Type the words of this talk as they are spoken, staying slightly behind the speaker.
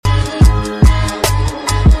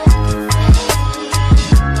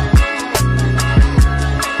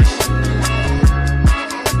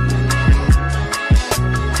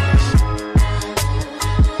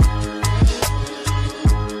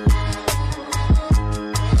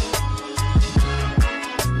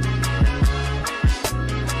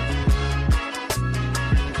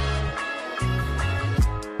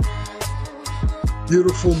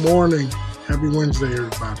Beautiful morning. Happy Wednesday,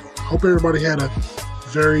 everybody. Hope everybody had a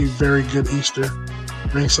very, very good Easter.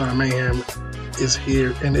 Ringside Mayhem is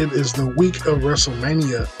here, and it is the week of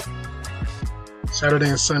WrestleMania, Saturday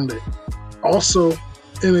and Sunday. Also,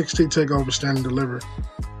 NXT TakeOver Stand and Deliver.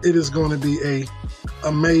 It is going to be a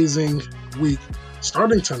amazing week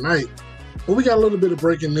starting tonight. But we got a little bit of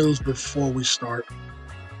breaking news before we start.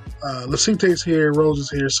 Lasite's here, Rose is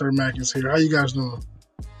here, Sir Mac is here. How you guys doing?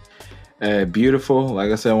 Beautiful.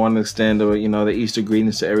 Like I said, I want to extend the Easter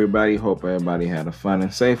greetings to everybody. Hope everybody had a fun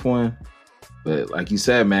and safe one. But like you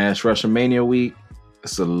said, man, it's WrestleMania week.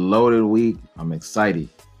 It's a loaded week. I'm excited.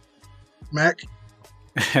 Mac?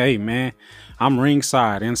 Hey, man. I'm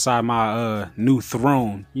ringside inside my new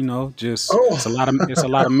throne. It's a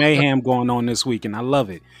lot of mayhem going on this week, and I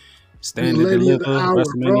love it. Stand and Deliver,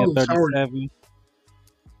 WrestleMania 37.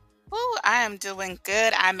 Oh, I am doing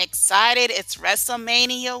good. I'm excited. It's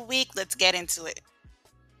WrestleMania week. Let's get into it.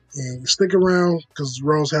 And stick around because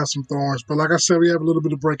Rose has some thorns. But like I said, we have a little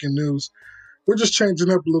bit of breaking news. We're just changing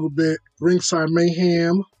up a little bit. Ringside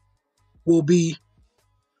Mayhem will be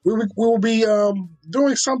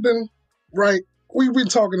doing something right. We've been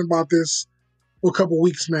talking about this for a couple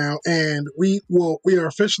weeks now, and we are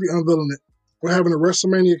officially unveiling it. We're having a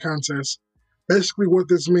WrestleMania contest. Basically, what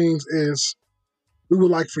this means is we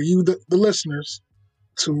would like for you, the listeners,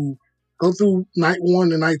 to go through night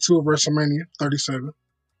 1 and night 2 of WrestleMania 37.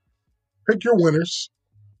 Pick your winners,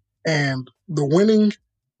 and the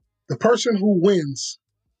person who wins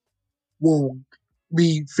will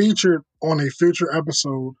be featured on a future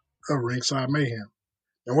episode of Ringside Mayhem.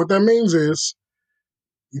 And what that means is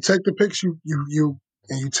you take the picks and you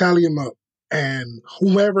tally them up, and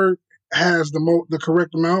whomever has the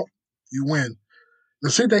correct amount, you win.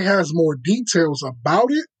 Lasite has more details about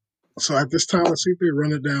it, so at this time, Lasite,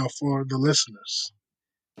 run it down for the listeners.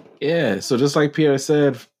 Yeah, so just like Pierre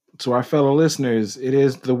said to our fellow listeners, it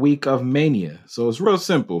is the week of Mania. So it's real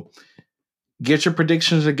simple. Get your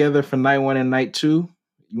predictions together for night 1 and night 2.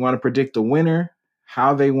 You want to predict the winner,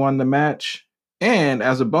 how they won the match, and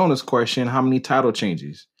as a bonus question, how many title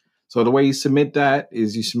changes. So the way you submit that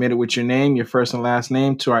is you submit it with your name, your first and last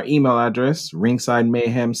name, to our email address,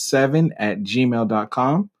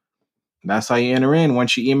 ringsidemayhem7@gmail.com. That's how you enter in.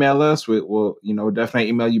 Once you email us, we'll definitely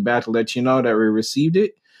email you back to let you know that we received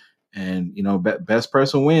it. And, best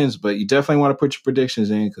person wins. But you definitely want to put your predictions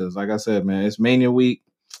in because, like I said, man, it's Mania week.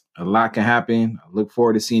 A lot can happen. I look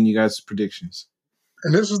forward to seeing you guys' predictions.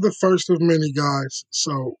 And this is the first of many, guys.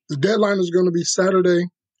 So the deadline is going to be Saturday,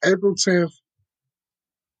 April 10th,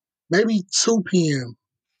 maybe 2 p.m.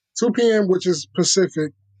 2 p.m., which is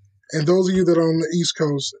Pacific. And those of you that are on the East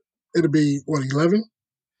Coast, it'll be, 11?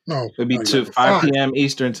 No. It'll be 5 p.m.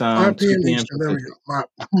 Eastern time. 5 p.m. Eastern. There we go.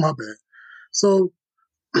 My bad. So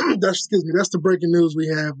that's the breaking news we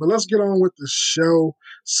have. But let's get on with the show.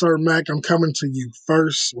 Sir Mac, I'm coming to you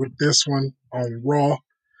first with this one on Raw.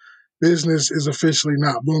 Business is officially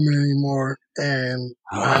not booming anymore, and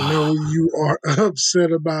I know you are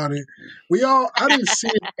upset about it. I didn't see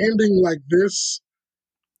it ending like this.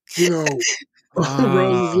 Rose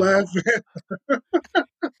is laughing.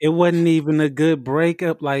 It wasn't even a good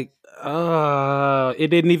breakup. It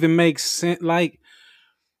didn't even make sense.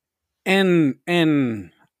 And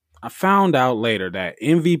I found out later that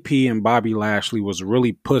MVP and Bobby Lashley was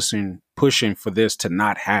really pushing for this to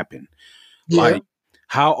not happen. Yeah.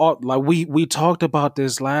 We talked about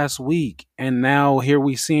this last week, and now here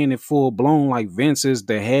we seeing it full blown. Like Vince is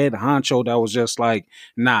the head honcho that was just like,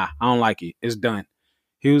 nah, I don't like it. It's done.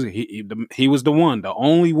 He was the one, the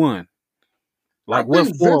only one. Like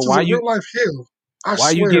what for? Why you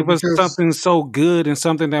give us something so good and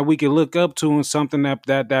something that we can look up to and something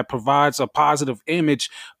that provides a positive image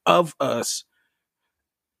of us,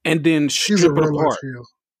 and then strip it apart?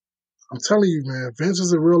 I'm telling you, man, Vince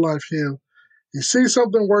is a real life heel. He sees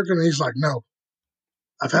something working and he's like, no,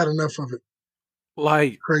 I've had enough of it.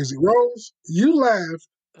 Like crazy. Rose, you laughed,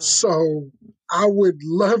 so I would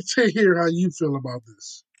love to hear how you feel about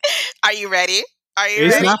this. Are you ready?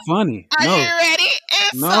 It's not funny. Are you ready?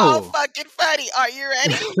 It's so fucking funny. Are you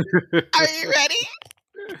ready? Are you ready?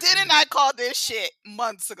 Didn't I call this shit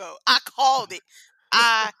months ago? I called it.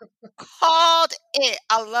 I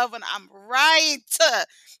love when I'm right.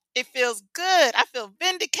 It feels good. I feel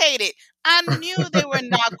vindicated. I knew they were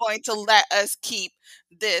not going to let us keep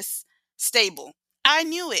this stable. I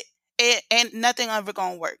knew it. It ain't nothing ever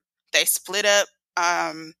gonna work. They split up.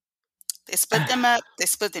 They split them up. They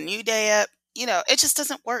split the New Day up. It just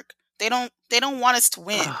doesn't work. They don't want us to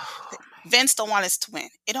win. Vince don't want us to win.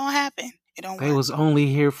 It don't happen. It don't work. They was only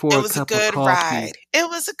here for a cup of coffee. It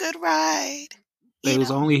was a good ride. They You was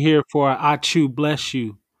know, only here for a I chew bless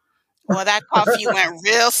you. well, that coffee went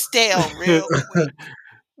real stale real quick.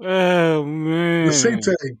 Oh man.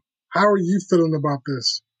 Nasite, how are you feeling about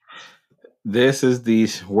this? This is the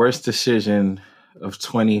worst decision of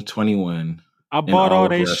 2021 I in bought all all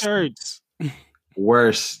of they wrestling. shirts.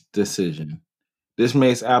 Worst decision. This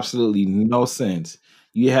makes absolutely no sense.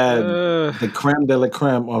 You had Uh, the creme de la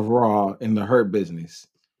creme of Raw in the Hurt Business.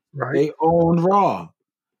 Right? They owned Raw.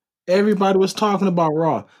 Everybody was talking about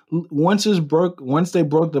Raw. Once they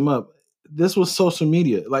broke them up, this was social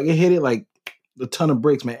media. Like it hit it like a ton of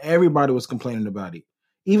bricks, man. Everybody was complaining about it.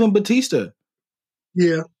 Even Batista.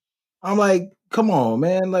 Yeah. I'm like, come on,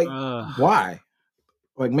 man. Like, uh, why?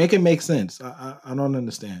 Like, make it make sense. I don't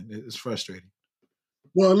understand. It's frustrating.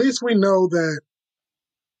 Well, at least we know that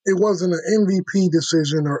it wasn't an MVP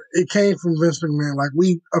decision or it came from Vince McMahon. Like,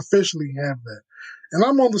 we officially have that. And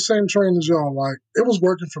I'm on the same train as y'all. Like, it was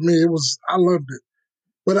working for me. I loved it.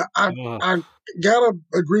 But I gotta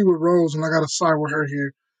agree with Rose and I gotta side with her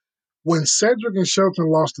here. When Cedric and Shelton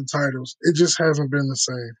lost the titles, it just hasn't been the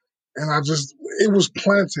same. And it was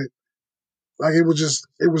planted. Like, it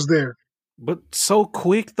was there. but so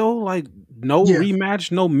quick though, like no Yeah.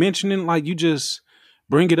 rematch, no mentioning, like you just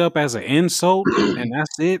bring it up as an insult and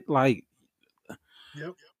that's it. Like,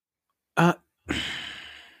 Yep. uh,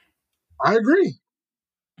 I agree.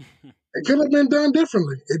 It could have been done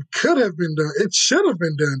differently. It could have been done. It should have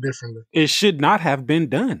been done differently. it should not have been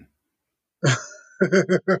done.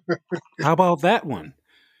 How about that one?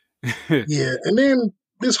 Yeah. And then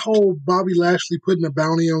this whole Bobby Lashley putting a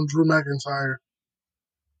bounty on Drew McIntyre.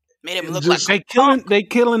 Made him It look just- like They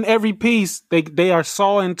killing every piece. They are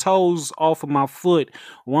sawing toes off of my foot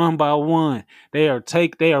one by one. They are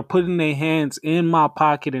putting their hands in my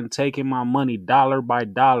pocket and taking my money dollar by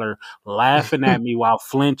dollar, laughing at me while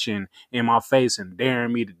flinching in my face and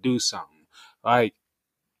daring me to do something. Like,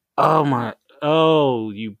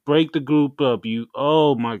 you break the group up.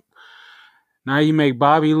 Now you make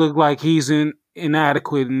Bobby look like he's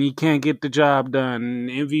inadequate and he can't get the job done. And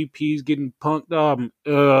MVP's getting punked up.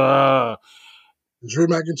 Drew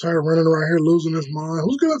McIntyre running around here losing his mind.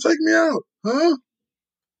 Who's going to take me out? Huh?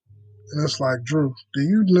 And it's like, Drew, do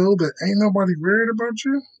you know that ain't nobody worried about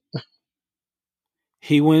you?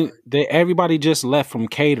 Everybody just left from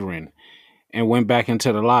catering and went back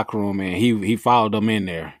into the locker room and he followed them in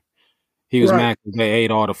there. He was mad because they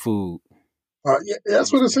ate all the food. Yeah,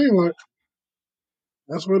 that's what it seemed like.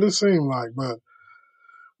 That's what it seemed like. But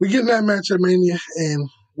we get in that match at Mania and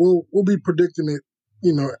we'll be predicting it,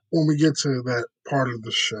 when we get to that part of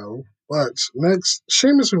the show. But next,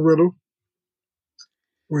 Sheamus and Riddle.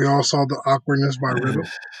 We all saw the awkwardness by Riddle.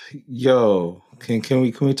 Yo, can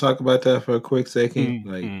we talk about that for a quick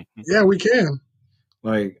second? Yeah, we can.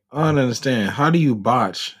 Like, I don't understand. How do you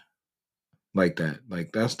botch like that?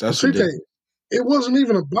 Like, that's ridiculous. It wasn't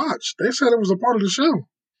even a botch. They said it was a part of the show.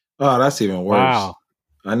 Oh, that's even worse. Wow.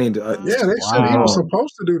 I need to. They said he was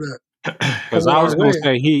supposed to do that. Because I was going to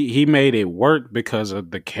say he made it work because of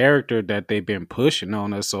the character that they've been pushing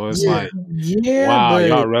on us. So it's wow,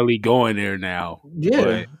 y'all really going there now.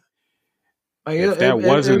 Yeah. Like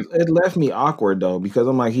it left me awkward though, because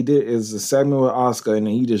I'm like, is a segment with Asuka and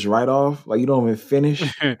then you just write off, like you don't even finish.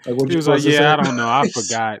 Like, he was like, I don't know, I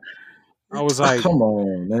forgot. I was like, come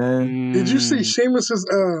on, man. Did you see Sheamus's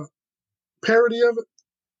parody of it?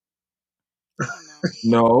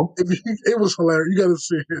 No. It was hilarious. You got to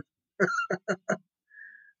see it.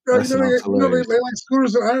 They like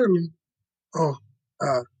scooters in Ireland. Oh,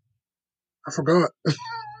 I forgot.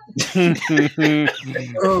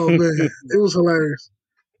 Oh man, it was hilarious.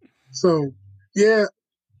 So yeah,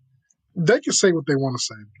 they can say what they want to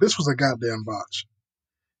say. This was a goddamn botch,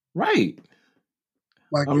 right?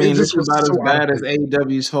 Like, I mean, this was not as bad as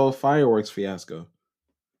AEW's whole fireworks fiasco.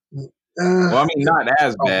 Well, I mean, not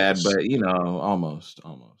as bad, but almost.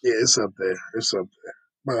 Yeah, it's up there.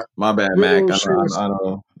 But my bad, Mac. I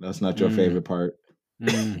know that's not your favorite part.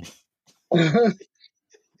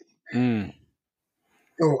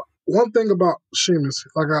 One thing about Sheamus,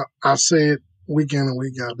 like I say it week in and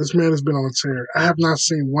week out, this man has been on a tear. I have not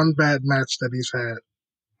seen one bad match that he's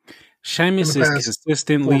had. Sheamus is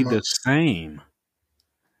consistently the same.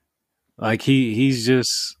 Like he's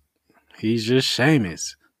just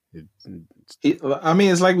Sheamus. I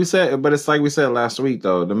mean, it's like we said, but it's like we said last week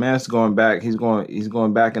though. The man's going back. He's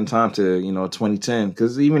going back in time to 2010,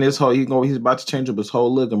 because even he's about to change up his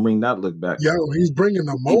whole look and bring that look back. Yo, he's bringing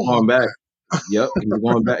the mohawk back. Yep, he's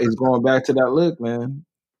going back. He's going back to that look, man.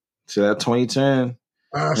 To that 2010.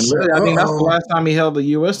 I think that's the last time he held the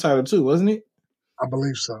U.S. title too, wasn't it? I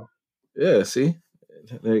believe so. Yeah. See,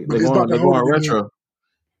 they're going retro.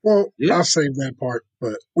 Well, Yeah. I'll save that part,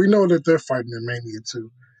 but we know that they're fighting in Mania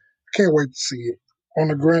too. Can't wait to see it on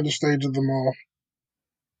the grandest stage of them all.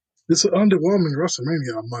 It's an underwhelming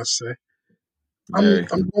WrestleMania, I must say. Very.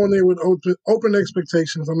 I'm going there with open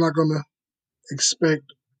expectations. I'm not gonna expect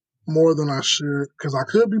more than I should because I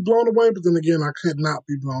could be blown away, but then again, I could not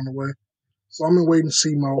be blown away. So I'm in wait and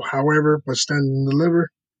see mode. However, but stand and deliver.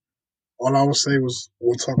 All I will say was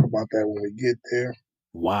we'll talk about that when we get there.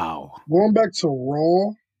 Wow. Going back to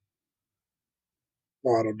Raw.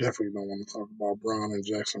 Well, I definitely don't want to talk about Braun and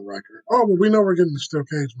Jackson Riker. Oh, but we know we're getting the steel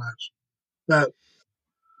cage match.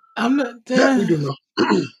 I'm not. That we do know.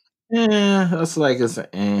 Yeah, that's like it's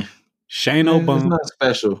Shane no it's bump. not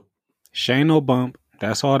special. Shane no bump.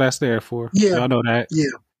 That's all that's there for. Yeah. Y'all know that. Yeah.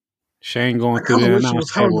 Shane going I through kind of the wish it announce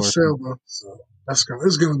was Hell in table. a Cell though. So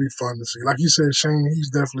it's gonna be fun to see. Like you said, Shane, he's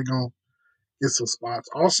definitely gonna get some spots.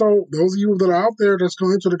 Also, those of you that are out there that's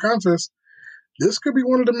going to enter the contest, this could be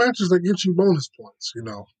one of the matches that gets you bonus points. You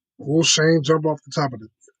know, will Shane jump off the top of it?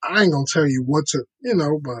 I ain't gonna tell you what to,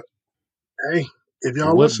 but hey, if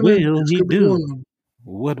y'all What listening, will this he could be do? one of them.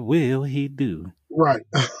 What will he do? Right.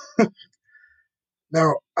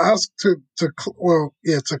 Now, to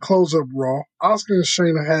close up Raw, Oscar and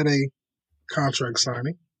Shayna had a contract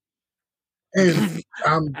signing, and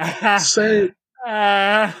I'm saying,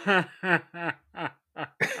 why are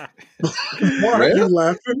Well, you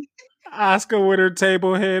laughing? Oscar with her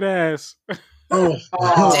table head ass. Oh,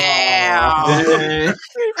 Damn. dang. He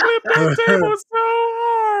flipped that table so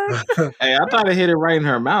hard. Hey, I thought it hit it right in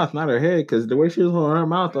her mouth, not her head, because the way she was holding her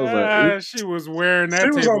mouth, I was like, oops, She was wearing that she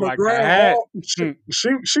was table on the like a ground. hat.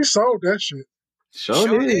 She sold that shit. sure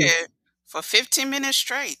Sure did. did. For 15 minutes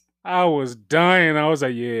straight. I was dying. I was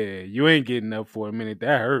like, yeah, you ain't getting up for a minute.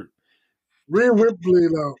 That hurt. Rhea Ripley,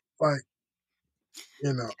 though,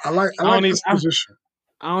 I like this position.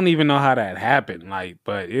 I don't even know how that happened.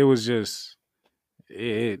 But it was just,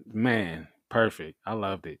 man, perfect. I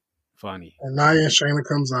loved it. Funny. And Nia and Shayna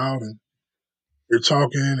comes out, and you're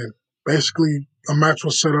talking, and basically a match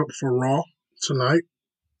was set up for Raw tonight.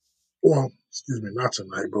 Well, excuse me, not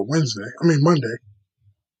tonight, but Monday.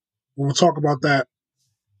 We'll talk about that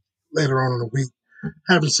later on in the week.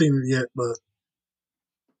 Haven't seen it yet, but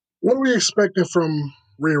what are we expecting from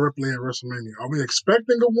Rhea Ripley at WrestleMania? Are we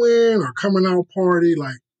expecting a win or coming out party?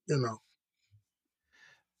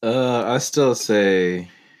 I still say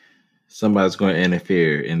somebody's going to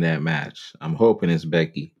interfere in that match. I'm hoping it's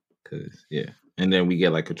Becky, because and then we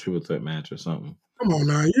get like a triple threat match or something. Come on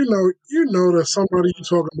now, you know that somebody you're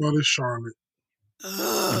talking about is Charlotte.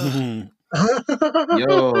 Ugh.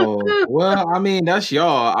 Yo, well, I mean, that's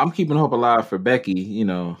y'all. I'm keeping hope alive for Becky,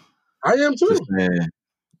 I am too. Just saying.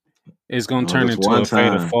 It's going to Oh, turn just into one a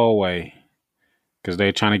fatal time. four-way because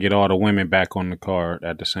they're trying to get all the women back on the card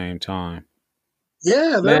at the same time.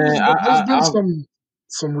 Yeah, Man, there's been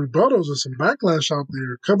some rebuttals and some backlash out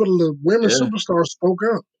there. A couple of the women superstars spoke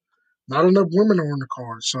up. Not enough women are on the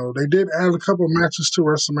card, so they did add a couple of matches to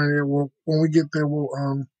WrestleMania. When we get there,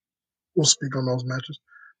 we'll speak on those matches.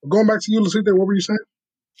 But going back to you, Lucita, what were you saying?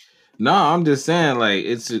 No, I'm just saying, like,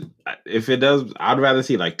 if it does, I'd rather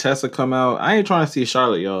see like Tessa come out. I ain't trying to see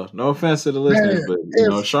Charlotte, y'all. No offense to the listeners, but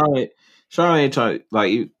Charlotte ain't trying.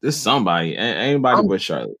 Like, this somebody, anybody but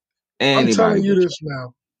Charlotte. Anybody. I'm telling you this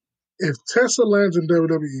now: if Tessa lands in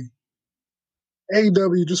WWE,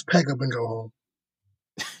 AEW just pack up and go home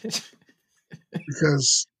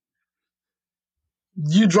because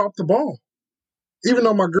you dropped the ball. Even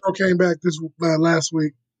though my girl came back this last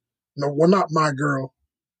week, not my girl,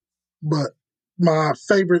 but my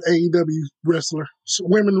favorite AEW wrestler,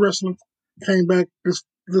 women wrestler, came back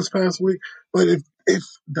this past week. But if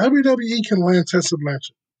WWE can land Tessa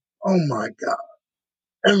Blanchard, oh my God.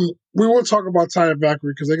 And we will talk about Taya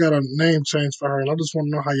Valkyrie because they got a name change for her, and I just want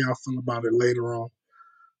to know how y'all feel about it later on.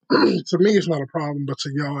 To me, it's not a problem, but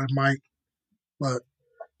to y'all, it might. But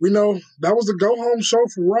we know that was the go-home show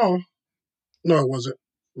for Raw. No, it wasn't.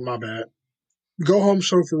 My bad. Go-home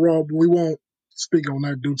show for Raw, but we won't speak on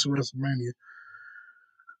that due to WrestleMania.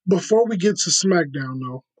 Before we get to SmackDown,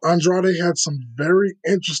 though, Andrade had some very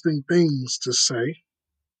interesting things to say,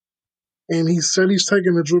 and he said he's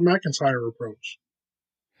taking the Drew McIntyre approach.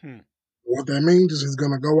 What that means is he's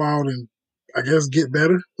going to go out and, I guess, get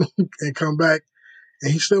better and come back,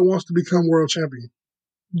 and he still wants to become world champion.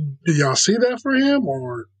 Do y'all see that for him,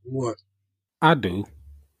 or what? I do.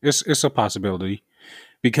 It's a possibility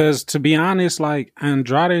because, to be honest, like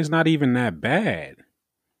Andrade is not even that bad.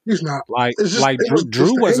 He's not.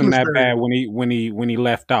 Drew wasn't that bad when he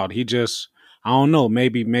left out. He just, I don't know,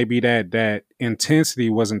 maybe that intensity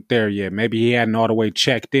wasn't there yet. Maybe he hadn't all the way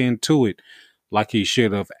checked into it like he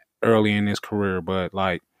should have early in his career. But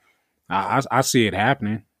like I see it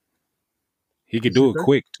happening. He could You do see it that?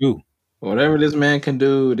 quick too. Whatever this man can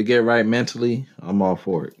do to get right mentally, I'm all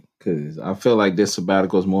for it. Because I feel like this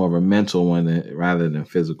sabbatical is more of a mental one rather than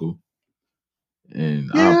physical.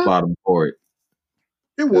 And I Yeah, applaud him for it.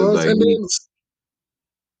 it Because was. like And then,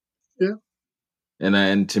 yeah,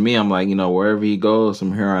 and to me, I'm like, wherever he goes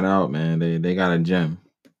from here on out, man, they got a gem.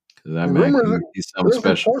 Because that the man rumor can that he's something there's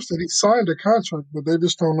special. reports that he signed a contract, but they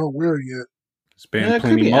just don't know where yet. It's been Yeah, it could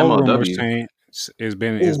plenty be more rumors MLW. saying it's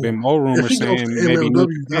been Oh, more if rumors he goes saying to maybe New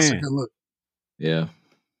MLW, that's a Japan. good look. Yeah,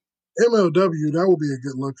 MLW, that would be a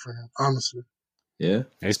good look for him, honestly. yeah.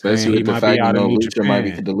 They saying Especially he with the might be fact, out of New Lucha might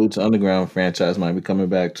be Japan. the Lucha Underground franchise might be coming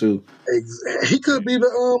back too. He could be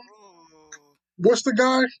the what's the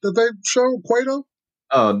guy that they showed, Cueto?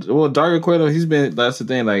 Oh well, Dario Cueto, that's the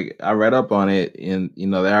thing. Like I read up on it, and they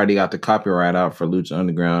already got the copyright out for Lucha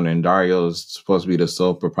Underground, and Dario's supposed to be the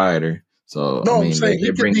sole proprietor. So I No, I'm mean, saying they he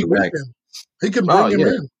could bring be it with back. him. He can Oh bring him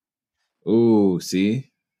yeah. in. Ooh,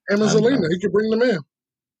 see, Him and that'd, Zelina, he could bring them in.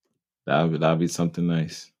 that'd be something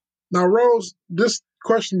nice. Now, Rose, this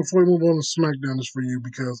question before we move on to SmackDown is for you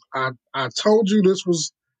because I told you this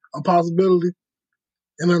was a possibility,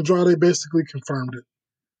 and Andrade basically confirmed it.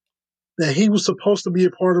 That he was supposed to be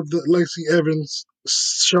a part of the Lacey Evans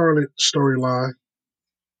Charlotte storyline,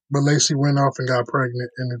 but Lacey went off and got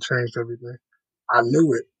pregnant, and it changed everything. I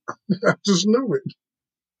knew it. I just knew it.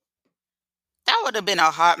 That would have been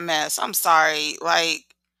a hot mess. I'm sorry. Like,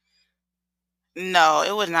 no,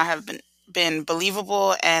 it would not have been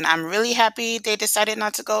believable. And I'm really happy they decided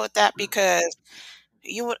not to go with that because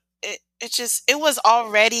you would it was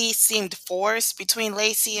already seemed forced between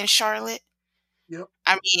Lacey and Charlotte. Yep.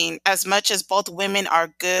 I mean, as much as both women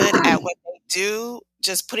are good at what they do,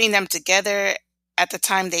 just putting them together at the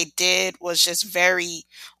time they did was just very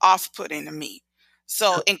off-putting to me.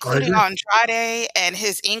 So, I including agree. Andrade and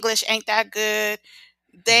his English ain't that good,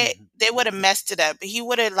 they would have messed it up. He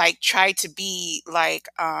would have like tried to be like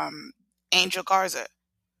Angel Garza,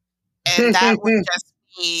 and that would just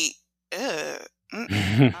be ugh, I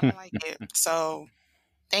don't like it. So,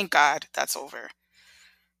 thank God that's over.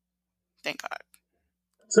 Thank God.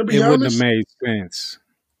 To be It wouldn't have honest, made sense.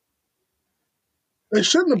 they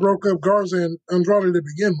shouldn't have broke up Garza and Andrade to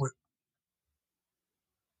begin with.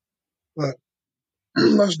 But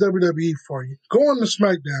that's WWE for you. Go on to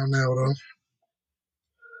SmackDown now, though.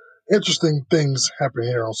 Interesting things happen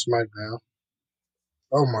here on SmackDown.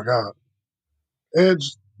 Oh my God.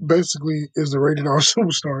 Edge basically is the rated R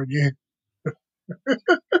superstar again.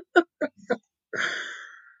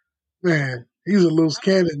 Man, he's a loose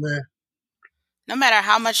cannon, man. No matter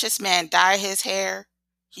how much this man dye his hair,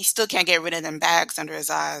 he still can't get rid of them bags under his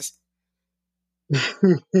eyes.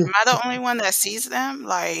 Am I the only one that sees them?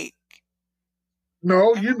 Like,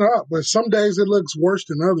 No, you're not. But some days it looks worse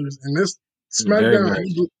than others. And this Very SmackDown,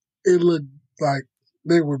 much. it looked like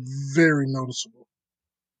they were very noticeable.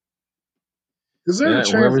 Is there a Yeah,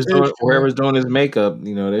 chance Edge can whoever's doing his makeup,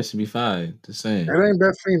 they should be fine. Just saying. It ain't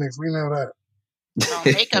Beth Phoenix. We know that. no,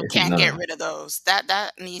 makeup can't get No. rid of those.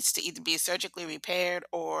 That needs to either be surgically repaired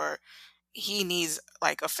or he needs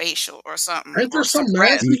like a facial or something Ain't there or some some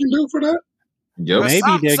mask rest you can do for that? Yep. or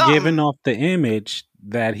Maybe they're giving something. off the image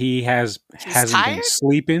that he He's hasn't been tired?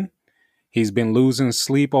 sleeping. He's been losing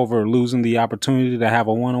sleep over losing the opportunity to have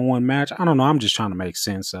a one-on-one match. I don't know. I'm just trying to make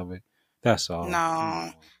sense of it. That's all.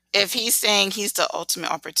 No. If he's saying he's the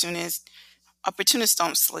ultimate opportunist, opportunists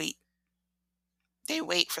don't sleep. They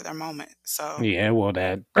wait for their moment. So, Yeah, well,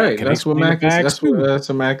 that Right. can That's what explain the Mac is. bags too. That's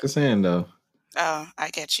what Mac is saying, though. oh, I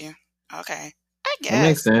get you. Okay. I That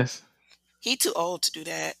makes guess. sense. He too old to do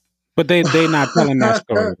that. But they not telling that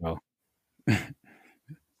story though.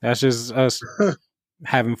 That's just us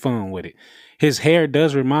having fun with it. His hair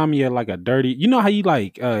does remind me of like a dirty. You know how you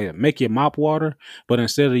like make your mop water, but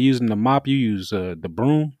instead of using the mop, you use the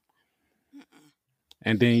broom,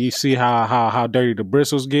 and then you see how dirty the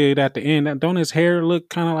bristles get at the end. Don't his hair look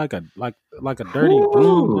kind of like a dirty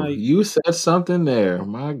broom? Ooh, Like you said something there.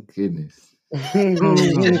 My goodness. I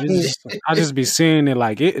don't know. I just be seeing it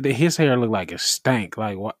like his hair look like it stank.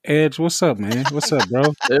 Like what? Edge, what's up, man? What's up,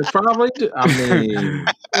 bro? It probably do. I mean,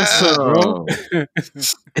 What's up, bro? oh.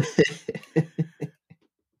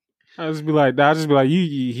 I just be like,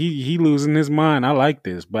 he losing his mind. I like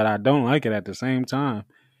this, but I don't like it at the same time.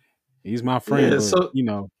 He's my friend, Yeah, but so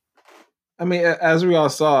I mean, as we all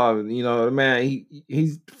saw, the man,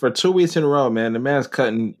 he's for 2 weeks in a row, man. The man's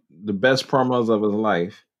cutting the best promos of his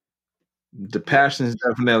life. The passion is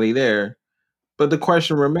definitely there, but the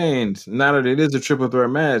question remains: now that it is a triple threat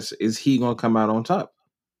match, is he gonna come out on top?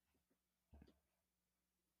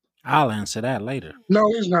 I'll answer that later. No,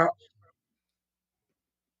 he's not.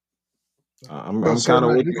 I'm But so kind of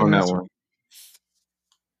Matt, with you you on can that answer. one.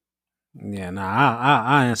 Yeah,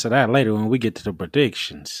 I'll answer that later when we get to the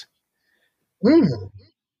predictions. Want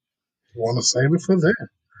to save it for that?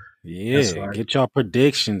 That's Yeah, right. get your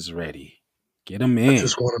predictions ready. Get them I in.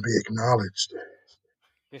 just want to be acknowledged.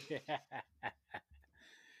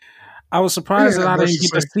 I was He surprised didn't that have I much didn't to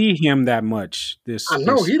get to say. see him that much. I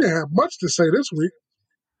know he didn't have much to say this week.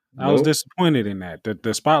 I was Nope. disappointed in that.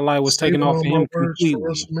 The spotlight was taken Saving off all of my him words for completely.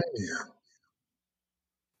 WrestleMania.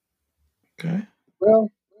 Okay.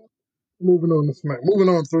 Well, moving on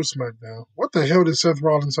through SmackDown. What the hell did Seth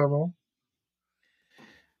Rollins have on?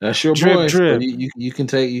 That's your Drip, boy. So drip. you can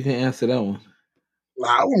answer that one.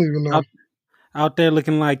 I don't even know. Out there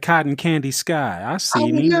looking like cotton candy sky. I I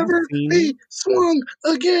seen will him. never be swung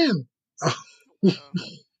again.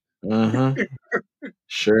 Uh-huh.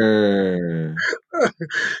 Sure.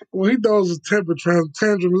 When he throws a temper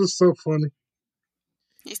tantrum, it's so funny.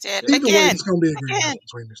 He said, Either way, again, it's going to be a great match again,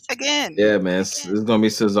 between these two. again. Yeah, man. It's gonna be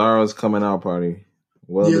Cesaro's coming out party.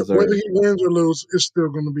 Well Yeah, whether deserved. he wins or loses, it's still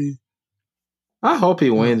going to be. I hope he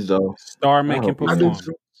wins though. Star I making hope he I do wins. performance.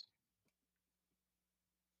 too.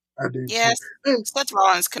 I do Yes, too. And Seth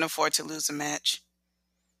Rollins can afford to lose a match.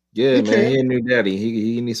 Yeah, he man. can, He a new daddy.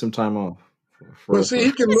 He needs some time off. but see,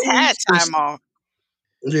 he can He's had lose. time off.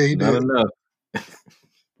 Yeah, he Not did. enough.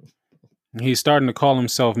 He's starting to call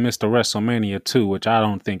himself Mr. WrestleMania too, which I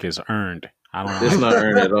don't think is earned. I don't It's like not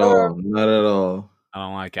earned at all. Not at all. I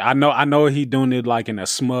don't like it. I know he doing it like in a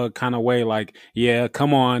smug kind of way, like, yeah,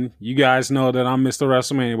 come on. You guys know that I'm Mr.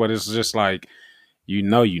 WrestleMania, but it's just like, you're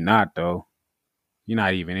not though. You're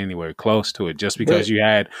not even anywhere close to it. Just because But you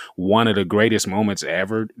had one of the greatest moments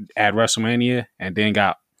ever at WrestleMania and then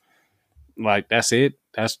got like that's it.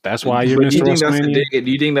 That's why you're do you Mr. think that's a WrestleMania. dig?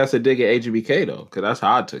 Do you think that's a dig at HBK though? Because that's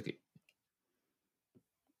how I took it.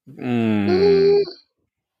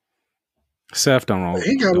 Seth don't know.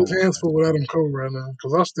 He got his hands full with Adam Cole right now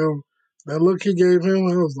because that look he gave him,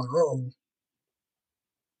 I was like, oh.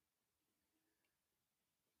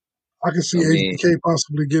 I can see I mean, HBK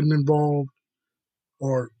possibly getting involved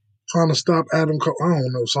or trying to stop Adam Cole. I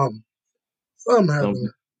don't know, something happening.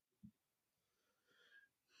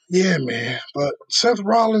 Yeah, man. But Seth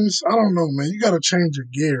Rollins, I don't know, man. You got to change your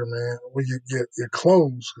gear, man, when you get your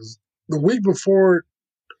clothes. Because the week before,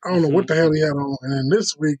 I don't know what the hell he had on. And then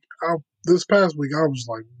this past week, I was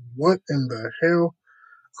like, what in the hell?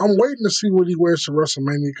 I'm waiting to see what he wears to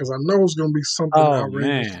WrestleMania because I know it's going to be something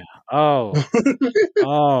outrageous. Man. Oh,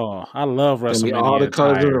 I love WrestleMania. all the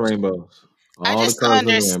colors of the attires. rainbows. I All the just colors don't of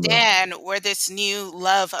the rainbow. understand where this new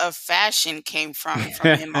love of fashion came from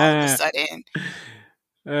him all of a sudden.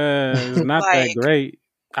 It's not that Like, great.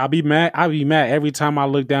 I'll be mad every time I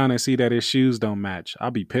look down and see that his shoes don't match.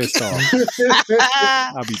 I'll be pissed off.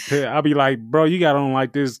 I'll be like, bro, you got on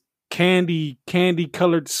like this candy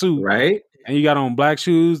colored suit, Right? and you got on black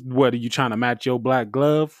shoes. What are you trying to match your black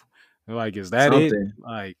glove? Like, is that it?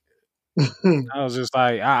 Like, I was just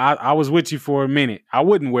like, I was with you for a minute. I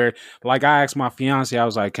wouldn't wear, like, I asked my fiance, I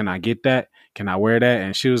was like, can I get that? Can I wear that?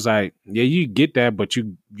 And she was like, yeah, you get that, but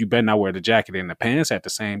you better not wear the jacket and the pants at the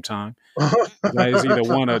same time. Like, it's either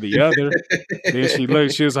one or the other. Then she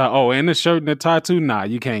looked, she was like, oh, and the shirt and the tie too? Nah,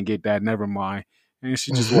 you can't get that. Never mind. And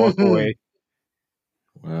she just walked away.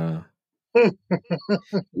 Wow.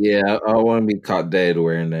 Yeah, I want to be caught dead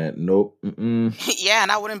wearing that. Nope. yeah,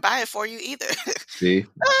 and I wouldn't buy it for you either. See,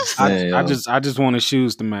 I just want the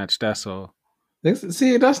shoes to match. That's all.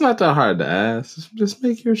 See, that's not that hard to ask. Just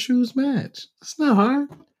make your shoes match. It's not hard.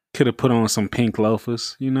 Could have put on some pink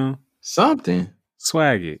loafers, Something.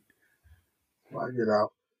 Swag it. Swag it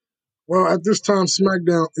out. Well, at this time,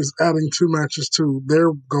 SmackDown is adding 2 matches to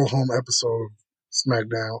their go-home episode of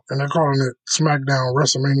SmackDown, and they're calling it SmackDown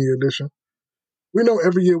WrestleMania Edition. We know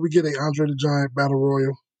every year we get a Andre the Giant Battle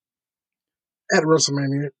Royal at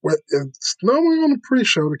WrestleMania. It's normally on the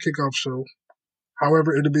pre-show, the kickoff show.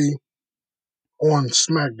 However, it'll be on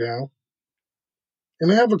SmackDown. And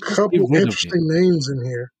they have a couple interesting names in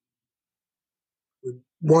here.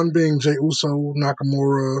 One being Jey Uso,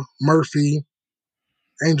 Nakamura, Murphy,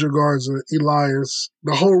 Angel Garza, Elias.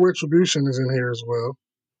 The whole Retribution is in here as well.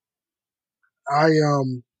 I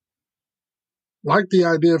like the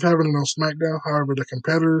idea of having it on SmackDown. However, the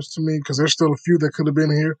competitors to me, because there's still a few that could have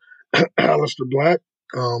been here. Aleister Black.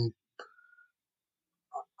 I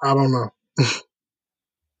don't know.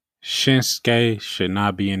 Shinsuke should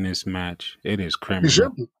not be in this match. It is criminal. He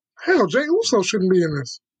shouldn't. Hell, Jey Uso shouldn't be in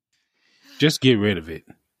this. Just get rid of it.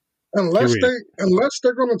 Unless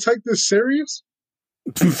they're going to take this serious.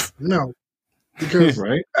 No. Because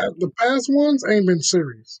right? The past ones ain't been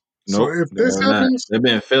serious. Nope, so if this happens, they've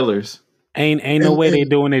been fillers. Ain't no And way they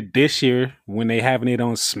doing it this year when they having it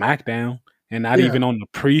on SmackDown and not yeah, even on the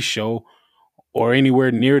pre-show or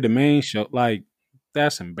anywhere near the main show. Like,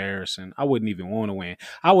 that's embarrassing. I wouldn't even want to win.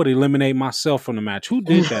 I would eliminate myself from the match. Who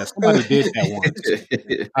did that? Somebody did that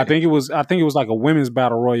once. I think it was like a women's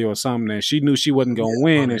battle royal or something. And she knew she wasn't gonna yeah,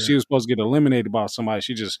 win, oh and she was supposed to get eliminated by somebody.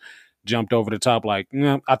 She just jumped over the top. Like,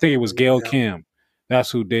 I think it was Gail yeah, Kim. That's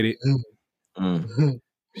who did it. Mm. yeah.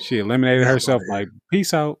 She eliminated Yeah, herself. Like,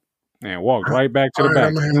 peace out, and walked right back to all the right, back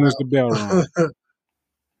I'm as gonna soon head as the bell rung. out.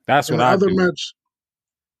 That's And what I do.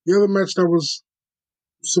 the other match that was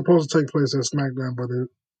supposed to take place at SmackDown, but it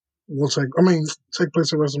will take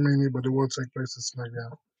place at WrestleMania, but it will take place at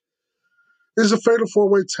SmackDown. It's a fatal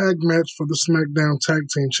four-way tag match for the SmackDown Tag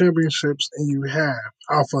Team Championships, and you have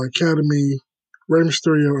Alpha Academy, Rey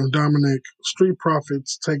Mysterio, and Dominic Street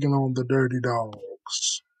Profits taking on the Dirty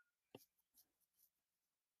Dogs.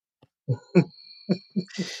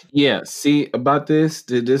 Yeah, see about this.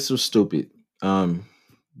 This was stupid.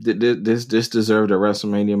 This deserved a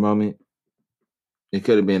WrestleMania moment. It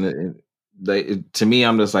could have been. To me,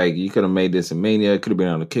 I'm just like, you could have made this a Mania. It could have been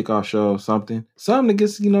on a kickoff show or something. Something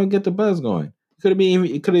to get the buzz going. It could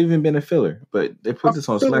have even been a filler, but they I put this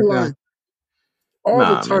on feel SmackDown. like all the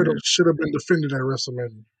Nah, titles man. should have been defended at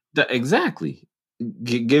WrestleMania. Exactly.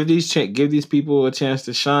 Give these people a chance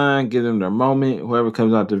to shine. Give them their moment. Whoever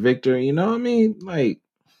comes out the victor, you know what I mean? Like,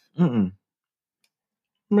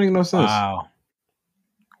 make no sense.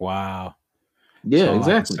 Wow. Yeah, So all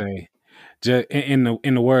I can exactly. say, just in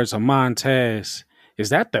the words of Montez, is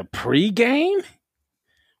that the pregame?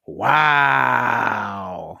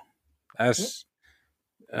 Wow, that's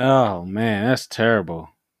oh man, that's terrible.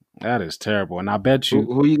 That is terrible, and I bet you.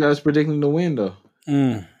 Who you guys predicting to win though?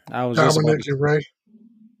 I was just about Dominic to. and Ray.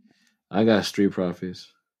 I got Street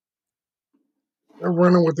Profits. They're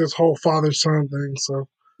running with this whole father-son thing, so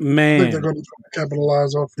I think they're Man, going to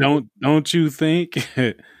capitalize off of it. don't you think?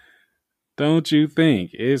 Don't you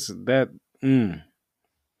think it's that?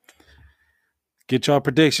 Get your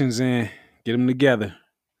predictions in. Get them together.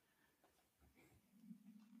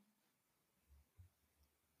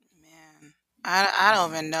 Man, I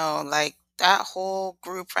don't even know. Like that whole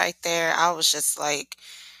group right there, I was just like,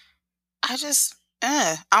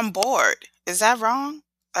 I'm bored. Is that wrong?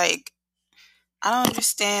 Like, I don't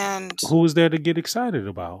understand. Who's there to get excited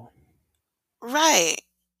about? Right.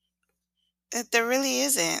 There really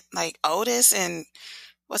isn't. Like Otis and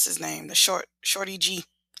what's his name? The Shorty G.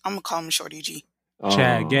 I'm gonna call him Shorty G.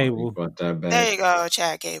 Chad Oh, you Gable. brought that There back. you go,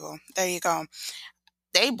 Chad Gable. There you go.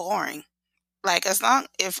 They boring. Like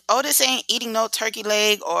if Otis ain't eating no turkey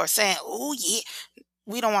leg or saying, "Oh yeah,"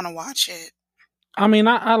 we don't want to watch it. I mean,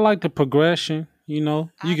 I like the progression. You know,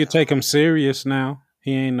 I you could take don't. him serious now.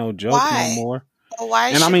 He ain't no joke no Why? more. Well, why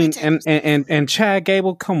And I should we mean, take him and seriously? Chad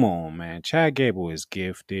Gable, come on, man. Chad Gable is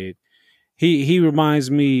gifted. He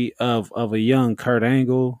reminds me of a young Kurt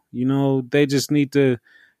Angle. You know, they just need to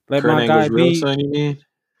let Kurt my guy Angle's real be. son, you mean?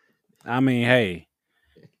 I mean, hey,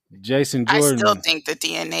 Jason I still Jordan. think the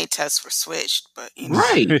DNA tests were switched, but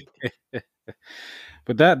Right.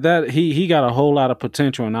 But that he got a whole lot of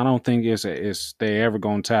potential, and I don't think it's they ever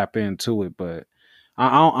gonna tap into it. But I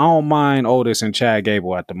don't mind Otis and Chad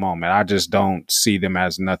Gable at the moment. I just don't see them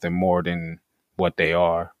as nothing more than what they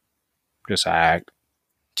are, just an act.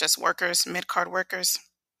 just workers, mid card workers.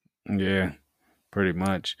 Yeah, pretty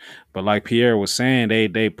much. But like Pierre was saying,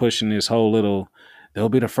 they pushing this whole little. They'll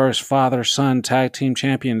be the first father son tag team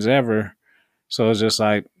champions ever. So it's just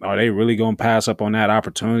like, are they really gonna pass up on that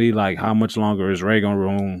opportunity? Like, how much longer is Ray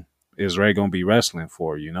gonna be wrestling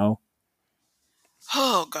for? You know?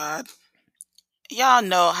 Oh God, y'all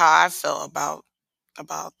know how I feel about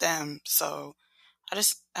them. So I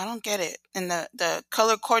don't get it. And the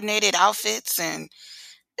color coordinated outfits, and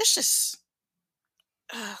it's just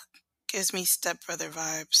ugh, gives me stepbrother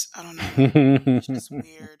vibes. I don't know. It's just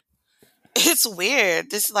weird. It's weird.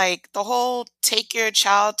 This like the whole take your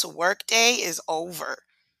child to work day is over.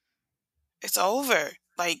 It's over.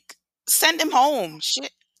 Like send him home.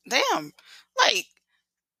 Shit. Damn. Like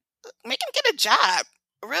make him get a job.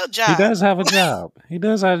 A real He job. does have a job. He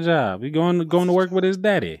does have a job. He What's going to his work with job? his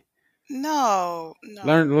daddy, No, no,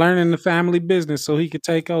 learning no. the family business so he could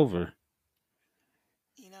take over.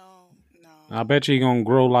 I No. bet you he gonna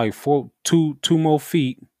grow like two more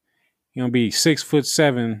feet. He gonna be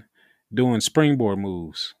 6'7", doing springboard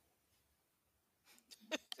moves.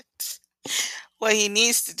 What he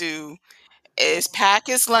needs to do is pack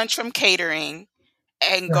his lunch from catering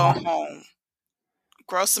and go Yeah. home.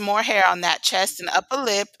 Grow some more hair on that chest and upper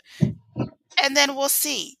lip, and then we'll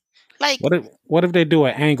see. Like, What if they do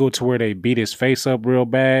an angle to where they beat his face up real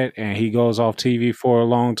bad and he goes off TV for a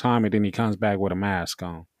long time and then he comes back with a mask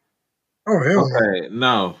on? Oh hell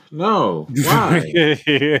no! Okay, no. Why?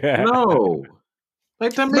 Yeah. No.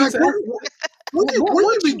 Like that Mac, makes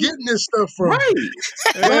where you be getting this stuff from? right.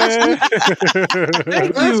 Last week,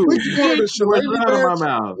 Thank last you. week you wanted a Thank you. Words shillelagh out of my match.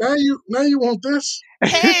 mouth. Now you want this?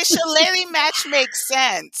 hey, shillelagh match makes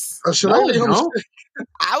sense. A shillelagh No, on no. the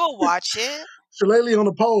I will watch it. shillelagh on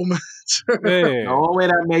the pole match. The Yeah. only way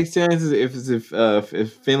that makes sense is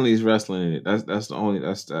if Finley's wrestling in it. That's the only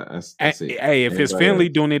that's it. Hey, if it's Anybody Finley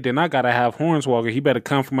else? doing it, then I gotta have Hornswoggle. He better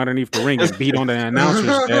come from underneath the ring and beat on the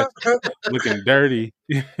announcer's desk, looking dirty,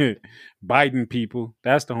 biting people.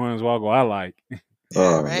 That's the Hornswoggle I like. Yeah,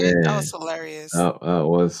 Oh right? That man, was hilarious.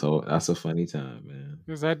 that's a funny time, man.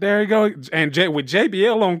 Is that there you go? And with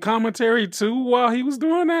JBL on commentary too while he was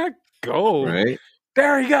doing that. Go Right?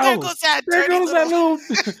 there he goes. There goes that There dirty goes that little.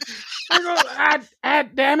 little. There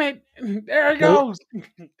goes. Damn it! There he goes.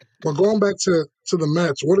 But going back to the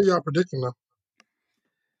match, what are y'all predicting now?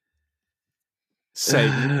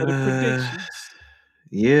 Save me for the predictions.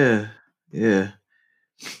 Yeah. The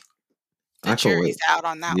I can't jury's wait. out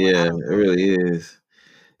on that one. I Yeah, don't it know. really is.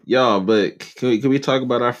 Y'all, but can we talk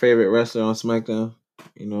about our favorite wrestler on SmackDown?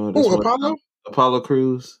 You know, this Oh, one, Apollo? Apollo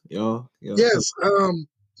Crews. Y'all. Yes.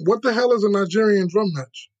 What the hell is a Nigerian drum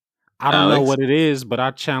match? I don't know Alex? what it is, but I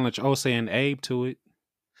challenge Ose and Abe to it.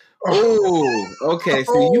 Oh, okay.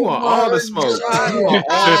 See, you want all the smoke. God. You want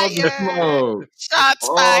all the Fired. smoke. Shots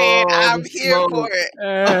fired. All I'm the here smoke. for it.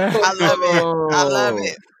 Eh, I love it. I love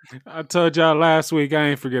it. I told y'all last week I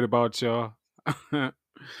ain't forget about y'all.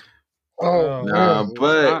 Oh, Nah, man.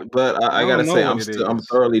 but I I gotta don't know say what it I'm is.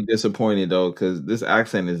 thoroughly disappointed though because this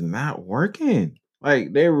accent is not working.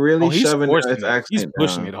 Like they're really He's shoving forcing this it. accent He's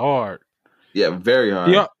pushing down. it hard. Yeah, very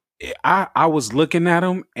hard. Yeah, I was looking at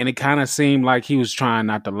him, and it kind of seemed like he was trying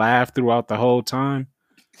not to laugh throughout the whole time.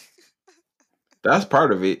 That's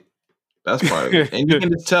part of it. That's part of it, and you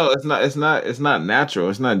can just tell it's not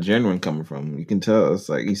natural. It's not genuine coming from him. You can tell it's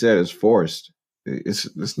like he said it's forced.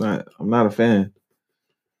 It's not. I'm not a fan.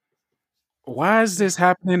 Why is this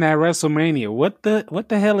happening at WrestleMania? What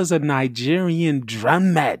the hell is a Nigerian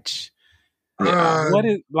drum match? Yeah. What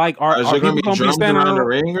is like? Are Is there people gonna be gonna be drums standing around the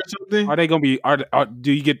around? ring or something? Are they gonna be?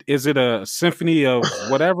 Do you get? Is it a symphony of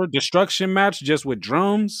whatever destruction match just with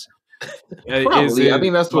drums? Is Probably. I it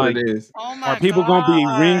think that's like? what it is. Oh Are my people gonna be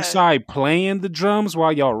God. ringside playing the drums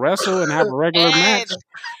while y'all wrestle and have a regular Ed, match?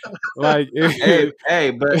 Like,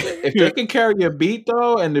 Hey, but if they can carry a beat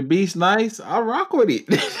though, and the beat's nice, I'll rock with it.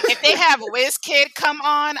 if they have WizKid come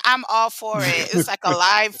on, I'm all for it. It's like a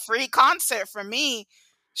live free concert for me.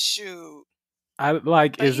 Shoot. I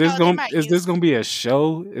like. But Is you this know, they going? might Is use this going to be a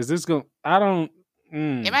show? Is this going? I don't.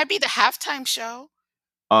 it might be the halftime show.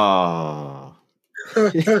 Oh.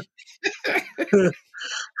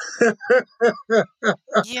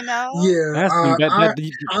 You know? Yeah, That's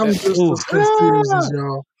I'm just as confused as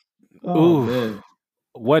y'all. Oh Ooh. man.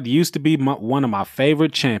 What used to be one of my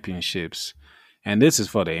favorite championships, and this is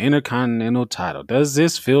for the Intercontinental title. Does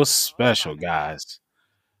this feel special, guys?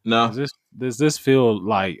 No. Does this feel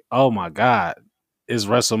like, oh my God, it's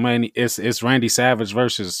WrestleMania? It's Randy Savage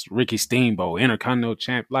versus Ricky Steamboat, Intercontinental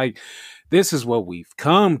champ. Like, this is what we've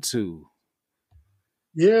come to.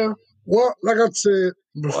 Yeah, well, like I said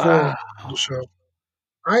before Wow. the show,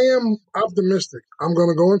 I am optimistic. I'm going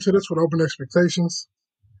to go into this with open expectations,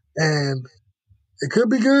 and it could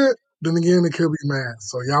be good. Then again, it could be mad.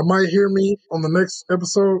 So y'all might hear me on the next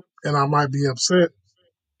episode, and I might be upset.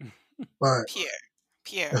 But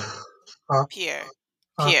Pierre. Huh?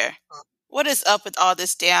 Pierre. What is up with all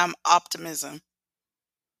this damn optimism?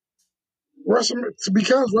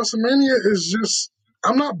 because WrestleMania is just,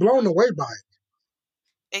 I'm not blown away by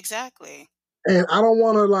it. Exactly. And I don't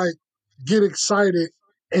want to like get excited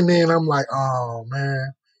and then I'm like, oh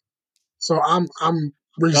man. So I'm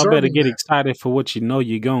reserving. Y'all better get that. excited for what you know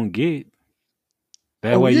you're gonna get.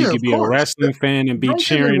 That Oh, way you yeah, can of be a course. wrestling fan and be Don't get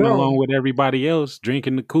me cheering wrong. along with everybody else,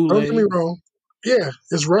 drinking the Don't Kool-Aid. get me wrong. Yeah,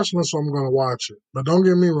 it's wrestling, so I'm gonna watch it. But don't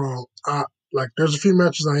get me wrong. There's a few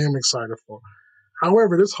matches I am excited for.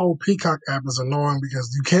 However, this whole Peacock app is annoying because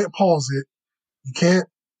you can't pause it. You can't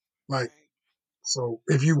so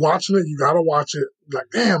if you're watching it, you gotta watch it. Like,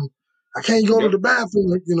 damn, I can't go to the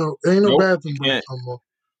bathroom. You know, there ain't no bathroom break no more.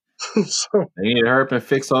 So they need to hurry up and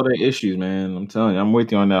fix all their issues, man. I'm telling you, I'm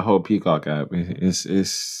with you on that whole Peacock app. It's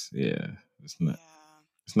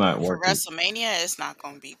not For working. WrestleMania, it's not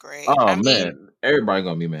going to be great. Oh I man, mean, everybody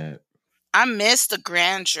gonna be mad. I miss the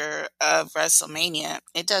grandeur of WrestleMania.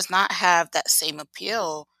 It does not have that same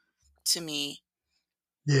appeal to me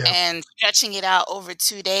Yeah. and stretching it out over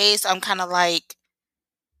 2 days, I'm kind of like,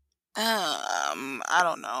 I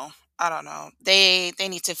don't know. I don't know. They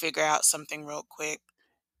need to figure out something real quick.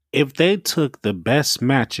 If they took the best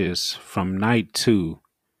matches from night 2,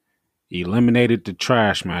 eliminated the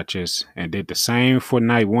trash matches, and did the same for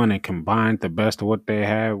night 1 and combined the best of what they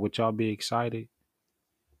had, would y'all be excited?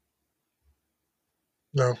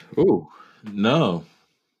 No. Ooh, no.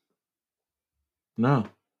 No.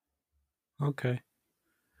 Okay.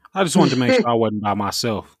 I just wanted to make sure I wasn't by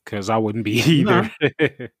myself, because I wouldn't be either.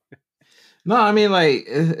 No, I mean, like,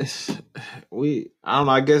 I don't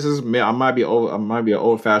know. I guess it's me. I might be an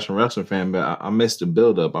old fashioned wrestling fan, but I miss the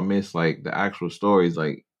build up. I miss like the actual stories,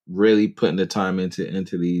 like really putting the time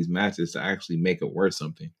into these matches to actually make it worth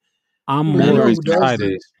something. I'm Well, you more know who does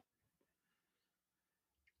excited. this?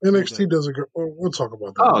 NXT does a good. Well, we'll talk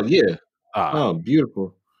about that. Oh yeah. Ah, Oh,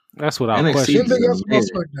 beautiful. that's without NXT question. Anything else about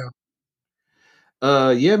amazing.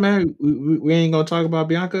 SmackDown? Yeah, man. We ain't gonna talk about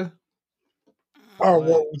Bianca. Oh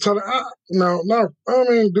well, no. I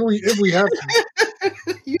mean, do we? If we have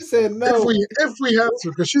to, You said no. if we have to,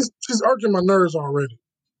 because she's irking my nerves already.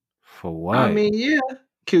 For what? I mean, yeah.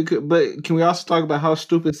 But can we also talk about how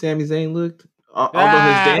stupid Sami Zayn looked? Although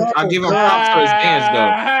his dance, I give him props for his dance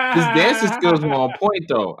though. His dancing skills were on point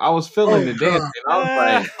though. I was feeling the dance, and I was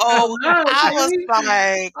like, Oh,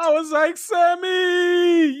 I was like,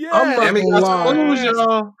 Sammy, yeah. I'm not Sammy gonna got lie. some moves,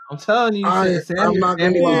 y'all. I'm telling you, I'm not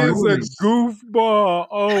gonna Sammy lie. He's a goofball.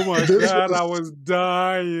 Oh my This god, was- I was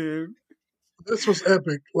dying. This was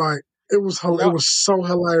epic. Like it was so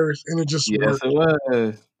hilarious, and it just Yes, worked. it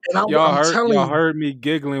was. And Y'all heard me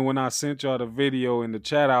giggling when I sent y'all the video in the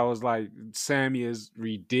chat. I was like, Sammy is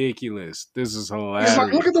ridiculous. This is hilarious. He's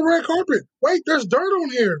like, look at the red carpet. Wait, there's dirt on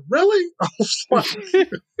here. Really? I was like,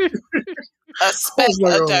 a speck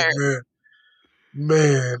of dirt.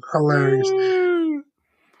 Man, hilarious.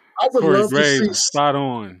 I would Corey love Graves to see. is spot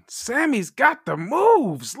on. Sammy's got the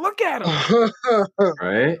moves. Look at him.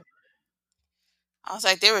 Right? I was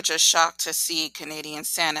like, they were just shocked to see Canadian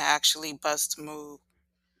Santa actually bust a move.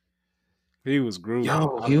 He was groovy.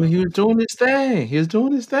 Yo, he was doing his thing. He was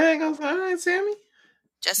doing his thing. I was like, all right, Sammy.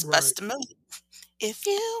 Just bust a move. If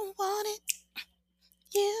you want it,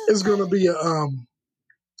 it's gonna be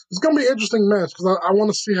it's gonna be an interesting match because I want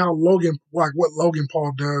to see how what Logan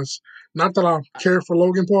Paul does. Not that I care for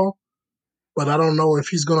Logan Paul, but I don't know if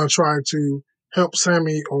he's gonna try to help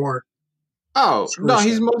Sammy or. Oh no,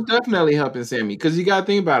 he's most definitely helping Sammy because you got to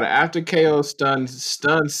think about it. After KO stunned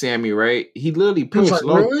Sammy, right? He literally pushed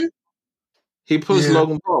Logan. Really? He pushed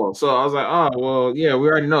Logan Paul. So I was like, oh well, yeah, we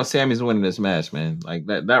already know Sammy's winning this match, man. Like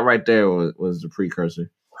that right there was the precursor.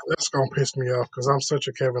 That's gonna piss me off because I'm such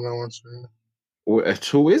a Kevin Owens fan.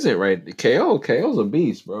 Who isn't, right? KO's a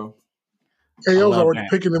beast, bro. KO's already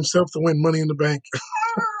picking himself to win Money in the Bank.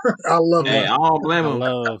 I love it. I don't blame him.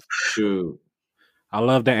 I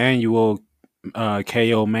love the annual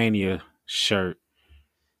KO Mania shirt.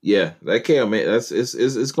 Yeah, that KO man,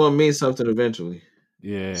 it's going to mean something eventually.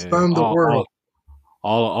 Yeah, stun the world.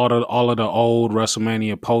 All of the old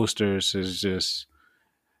WrestleMania posters is just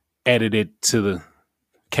edited to the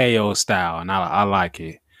KO style, and I like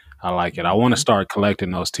it. I like it. I want to start collecting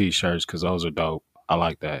those T-shirts because those are dope. I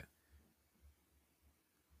like that.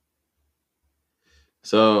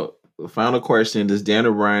 So, final question: does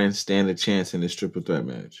Daniel Bryan stand a chance in this triple threat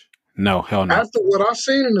match? No, hell no. After what I've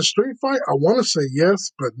seen in the street fight, I want to say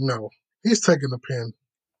yes, but no. He's taking the pin.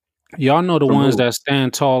 Y'all know the ones that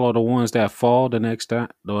stand tall are the ones that fall the next time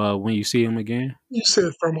when you see them again? You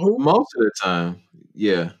said from who? Most of the time,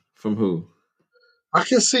 yeah. From who? I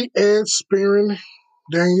can see Edge spearing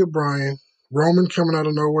Daniel Bryan, Roman coming out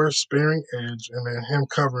of nowhere spearing Edge, and then him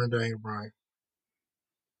covering Daniel Bryan.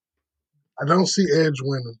 I don't see Edge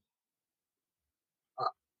winning.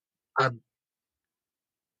 I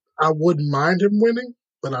wouldn't mind him winning,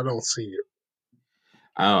 but I don't see it.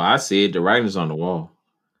 Oh, I see it. The writing is on the wall.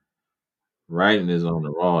 Writing is on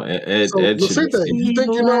the wall. Ed Lucita, you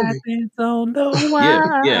think you know me?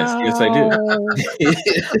 Yes, I do.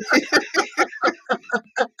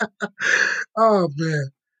 Oh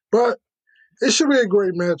man, but it should be a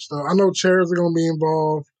great match, though. I know chairs are going to be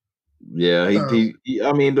involved. Yeah, he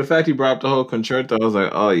I mean, the fact he brought up the whole concerto, I was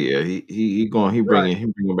like, oh yeah, he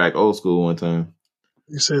bringing back old school one time.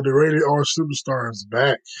 You said the Rated R Superstar is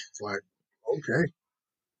back. It's like, okay,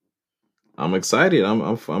 I'm excited.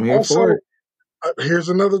 I'm here for it. Here's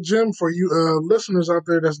another gem for you listeners out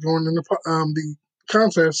there that's going in the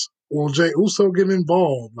contest. Will Jey Uso get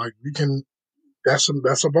involved? Like you can, that's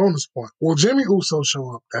a bonus point. Will Jimmy Uso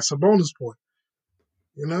show up? That's a bonus point.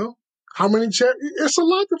 You know, How many It's a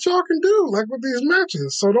lot that y'all can do, like with these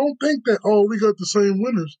matches. So don't think that we got the same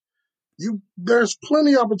winners. There's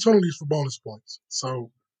plenty of opportunities for bonus points.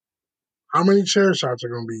 So how many chair shots are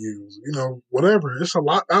going to be used? Whatever. It's a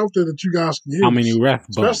lot out there that you guys can use. How many ref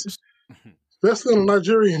especially, bumps? especially in a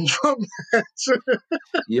Nigerian drum match.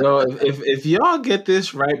 Yo, if y'all get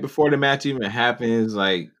this right before the match even happens,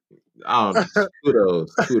 like,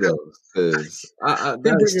 kudos, because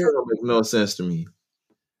that still don't make no sense to me.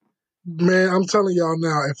 Man, I'm telling y'all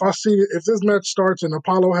now, if this match starts and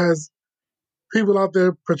Apollo has people out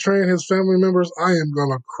there portraying his family members, I am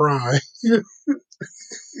gonna cry.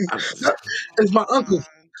 It's my uncle.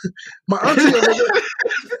 My auntie over there.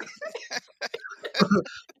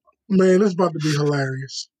 Man, it's about to be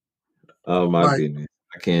hilarious. Oh my goodness.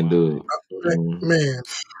 I can't do it. Man,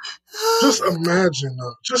 just imagine,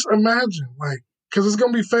 because it's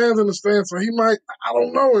gonna be fans in the stands, so he might. I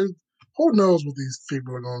don't know. Who knows what these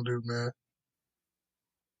people are gonna do, man?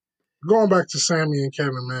 Going back to Sammy and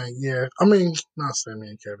Kevin, man. Yeah, I mean, not Sammy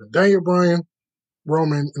and Kevin. Daniel Bryan,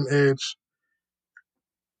 Roman, and Edge.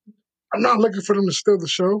 I'm not looking for them to steal the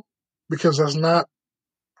show because that's not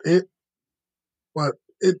it. But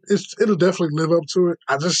it'll definitely live up to it.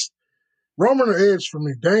 Roman or Edge for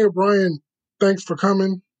me. Daniel Bryan, thanks for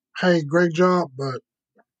coming. Hey, great job, but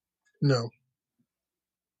no.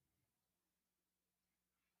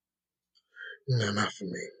 No, not for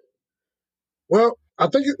me. Well, I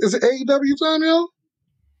think is it AEW time, y'all?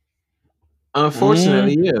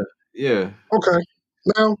 Unfortunately, yeah. Okay.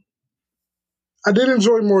 Now, I did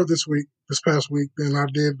enjoy more this past week, than I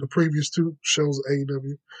did the previous two shows of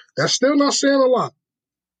AEW. That's still not saying a lot.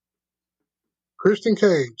 Christian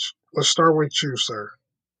Cage, let's start with you, sir.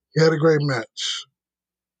 You had a great match.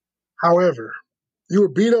 However, you were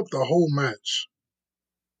beat up the whole match.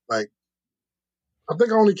 Like, I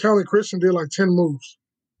think I only counted Christian did like 10 moves.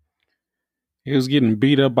 He was getting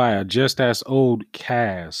beat up by a just-as-old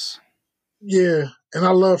Cass. Yeah, and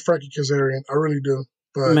I love Frankie Kazarian. I really do.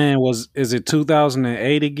 But man, is it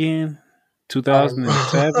 2008 again?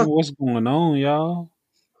 2007? What's going on, y'all?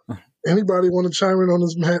 Anybody want to chime in on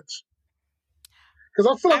this match? Because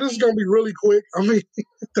I feel like this is going to be really quick. I mean,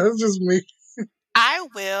 that's just me. I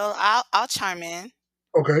will. I'll chime in.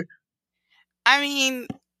 Okay. I mean,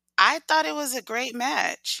 I thought it was a great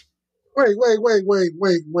match. Wait.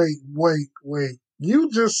 You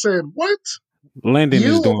just said what? Lyndon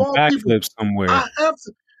is doing backflips somewhere. I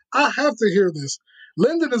have to hear this.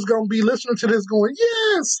 Lyndon is going to be listening to this going,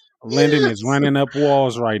 yes! Lyndon is running up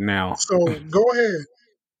walls right now. So, go ahead.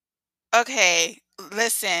 Okay,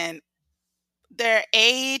 listen. Their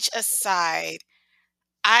age aside,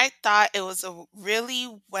 I thought it was a really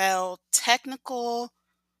well technical,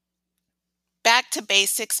 back to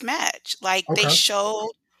basics match. Like, Okay.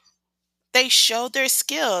 they showed their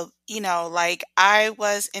skill. Like, I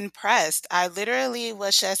was impressed. I literally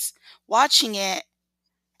was just watching it,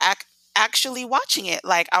 actually watching it.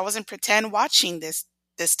 Like, I wasn't pretend watching this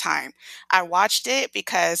time. I watched it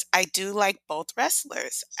because I do like both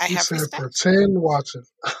wrestlers. I have respect. Pretend watching.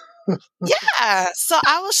 Yeah. So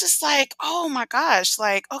I was just like, oh my gosh,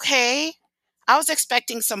 like, okay. I was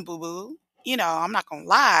expecting some boo-boo. I'm not gonna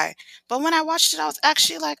lie. But when I watched it, I was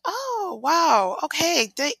actually like, oh wow,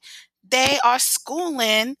 okay. They are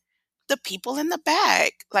schooling the people in the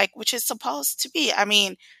back, like, which is supposed to be. I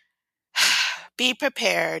mean, be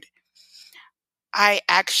prepared. I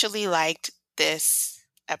actually liked this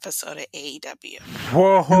episode of AEW.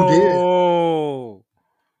 Whoa!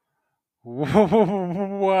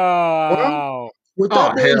 Wow! Well, with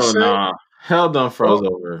that being hell said, nah. Hell done froze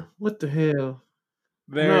over. What the hell?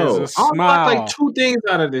 There's a smile. I like 2 things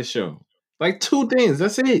out of this show. Like 2 things.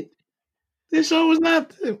 That's it. This show was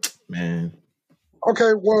not, man.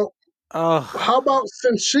 Okay, well, how about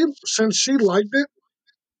since she liked it,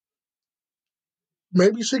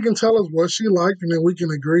 maybe she can tell us what she liked, and then we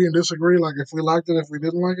can agree and disagree. Like if we liked it, if we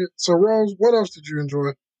didn't like it. So, Rose, what else did you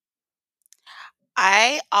enjoy?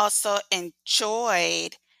 I also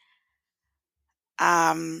enjoyed.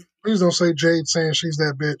 Please don't say Jade saying she's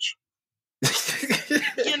that bitch.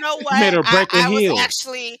 You know what? Made her break a heel.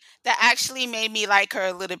 That actually made me like her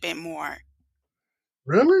a little bit more.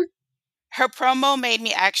 Really? Her promo made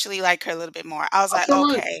me actually like her a little bit more. I was like,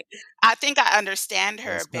 okay, I think I understand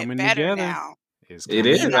her a bit better now. It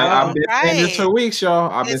is. I've been saying this for weeks,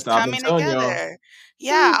 y'all. I've been telling y'all.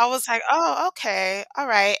 Yeah, I was like, oh, okay, all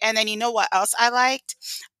right. And then you know what else I liked?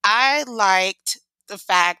 I liked the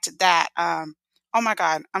fact that, oh my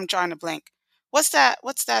God, I'm drawing a blank. What's that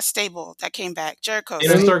stable that came back? Jericho.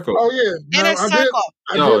 Inner Circle. Oh yeah. Inner Circle.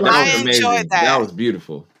 That was amazing. That was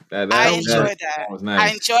beautiful. I That enjoyed that. was I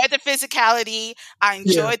nice. enjoyed the physicality. I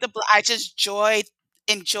Yeah, enjoyed I just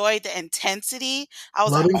enjoyed the intensity. I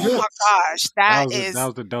was blood like, and oh my guts. gosh, That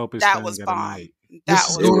was the dopest that thing was of the bomb. night. This That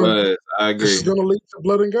is was It gonna was. I this is agree. gonna lead to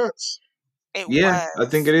blood and guts. it Yeah, I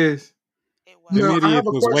think was it is. it Them Now was. I idiots have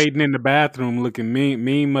a was question. waiting in the bathroom looking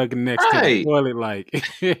mean mugging next to the Right. toilet like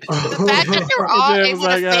The fact that they were all Jeff was able to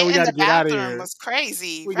like, fit we in gotta the get out of bathroom here. was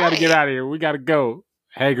crazy, We gotta get right? out of here. We gotta go.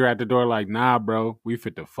 Hager at the door like, nah, bro, we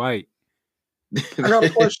fit to fight. I got a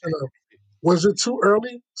question though. Was it too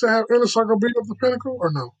early to have Inner Circle beat up the Pinnacle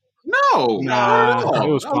or no? No, not at Nah, No. it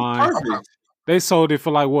all. was That was fine. perfect. They sold it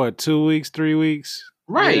for like what, 2 weeks, 3 weeks?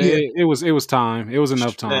 Right. Yeah, Yeah. it was time. It was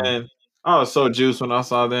enough time. Man, I was so juiced when I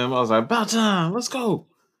saw them. I was like, about time. Let's go.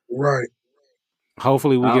 Right.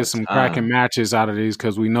 Hopefully we get About some cracking time. matches out of these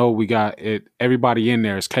because we know we got it. Everybody in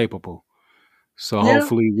there is capable. So Yeah.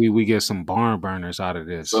 hopefully we get some barn burners out of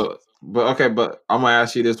this. So, but I'm gonna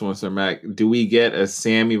ask you this one, Sir Mac. Do we get a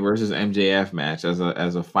Sammy versus MJF match as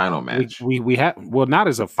a final match? We have, well, not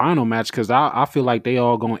as a final match because I feel like they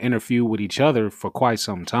all gonna interfere with each other for quite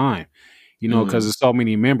some time. You know, because there's so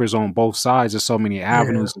many members on both sides. There's so many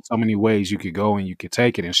avenues and so many ways you could go and you could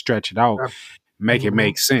take it and stretch it out, make it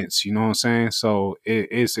make sense. You know what I'm saying? So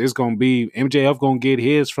it's gonna be MJF gonna get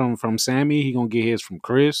his from Sammy. He gonna get his from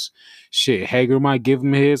Chris. Shit, Hager might give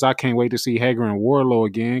him his. I can't wait to see Hager and Warlow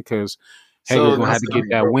again because Hager gonna have to get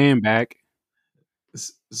that win back.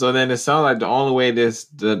 So then it sounds like the only way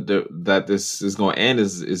that this is going to end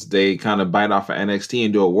is they kind of bite off of NXT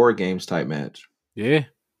and do a War Games type match. Yeah.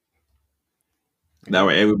 That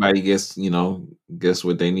way everybody gets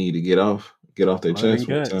what they need to get off their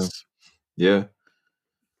chest. Yeah.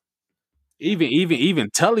 Even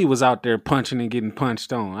Tully was out there punching and getting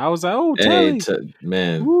punched on. I was like, oh, Tully,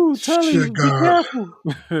 man, ooh, Tully, be careful,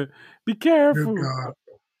 be careful.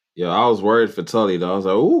 Yo, I was worried for Tully though. I was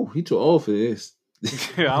like, ooh, he too old for this.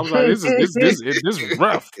 I was like, this is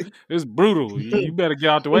rough. It's brutal. You better get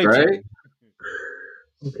out the way, right?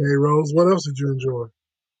 Okay, Rose. What else did you enjoy?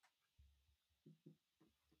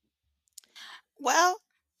 Well,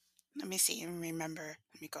 let me see. Remember.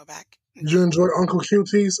 Let me go back. Did you enjoy Uncle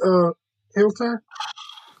QT's heel turn?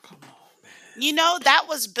 Come on, man. You know, that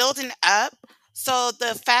was building up. So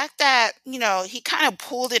the fact that, he kind of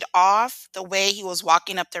pulled it off the way he was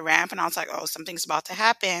walking up the ramp, and I was like, oh, something's about to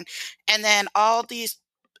happen. And then all these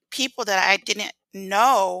people that I didn't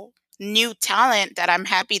know, new talent that I'm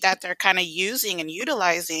happy that they're kind of using and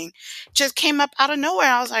utilizing, just came up out of nowhere.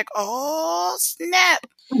 I was like, oh, snap.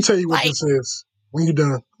 Let me tell you what this is. When you're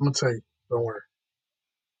done, I'm going to tell you. Don't worry.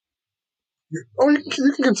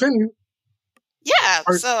 You can continue. Yeah.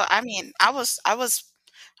 So, I mean, I was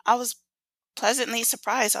pleasantly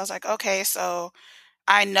surprised. I was like, okay, so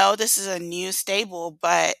I know this is a new stable,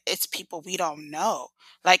 but it's people we don't know.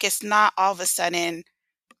 Like, it's not all of a sudden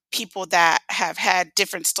people that have had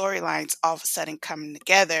different storylines all of a sudden coming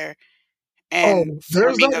together. And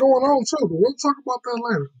there's that going on too, but we'll talk about that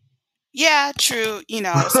later. Yeah, true. So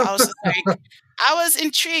I was just like, I was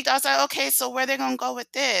intrigued. I was like, okay, so where they gonna go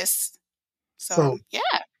with this? So yeah.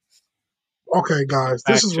 Okay, guys,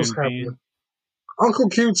 this is what's happening. Uncle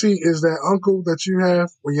QT is that uncle that you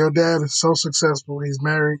have where your dad is so successful. He's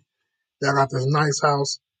married. They got this nice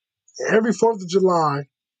house. And every 4th of July,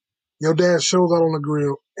 your dad shows out on the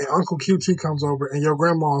grill, and Uncle QT comes over, and your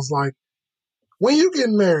grandma's like, when you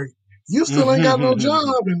getting married? You still ain't got no job.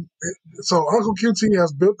 And so Uncle QT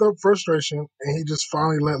has built up frustration, and he just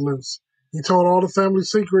finally let loose. He told all the family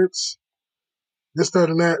secrets, this, that,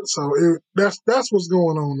 and that. So that's what's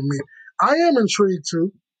going on to me. I am intrigued,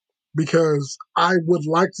 too, because I would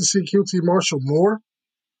like to see QT Marshall more.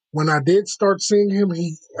 When I did start seeing him,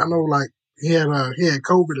 he had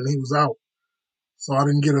COVID and he was out. So I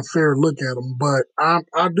didn't get a fair look at him. But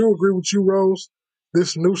I do agree with you, Rose.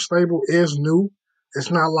 This new stable is new.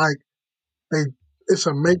 It's not like it's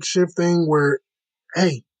a makeshift thing where,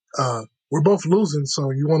 hey, we're both losing,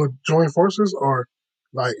 so you want to join forces? Or,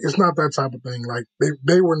 like, it's not that type of thing. Like,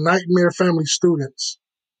 they were Nightmare Family students,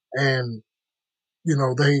 and,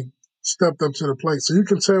 they stepped up to the plate. So you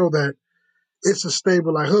can tell that it's a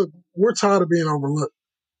stable, like, look, we're tired of being overlooked.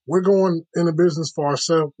 We're going in the business for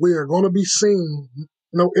ourselves. We are going to be seen.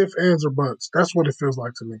 No ifs, ands, or buts. That's what it feels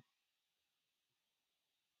like to me.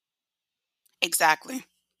 Exactly.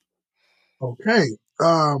 Okay.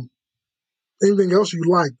 Anything else you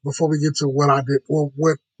like before we get to what I did or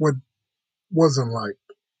what wasn't like?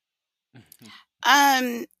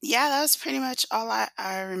 Yeah, that was pretty much all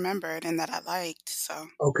I remembered and that I liked. So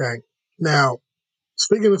okay. Now,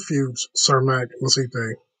 speaking of feuds, Sir Mac,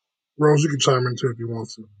 Lasite, Rose, you can chime in too if you want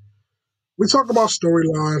to. We talk about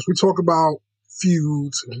storylines. We talk about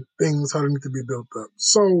feuds and things how they need to be built up.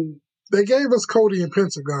 So they gave us Cody and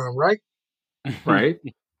Pentagon, right? Right.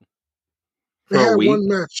 They For a had week. one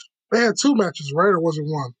match. They had two matches, right? Or was it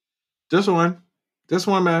one? This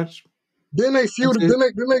one match. Then they feuded. Then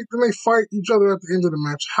they fight each other at the end of the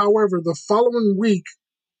match. However, the following week,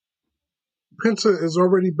 Penta is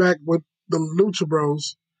already back with the Lucha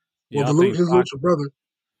Bros, Yeah, or his Lucha brother,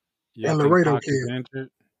 and Laredo Kid. Injured.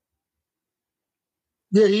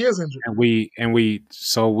 Yeah, he is injured. And we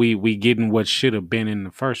getting what should have been in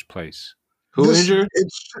the first place. Who injured?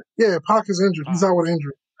 Yeah, Pac is injured. He's out with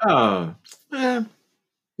injury. Oh, man.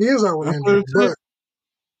 He is out with injury, but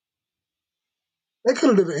they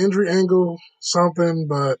could have did an injury angle, something,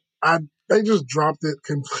 but they just dropped it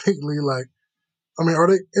completely. Like, I mean,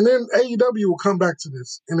 and then AEW will come back to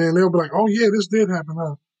this, and then they'll be like, "Oh yeah, this did happen,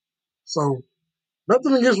 huh?" So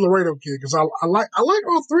nothing against Laredo Kid, because I like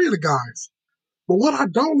all three of the guys, but what I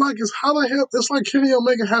don't like is how the hell it's like Kenny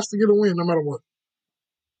Omega has to get a win no matter what.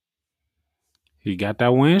 He got that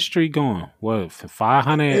win streak going. What, for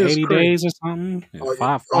 580 days or something?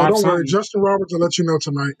 Five don't something. worry, Justin Roberts will let you know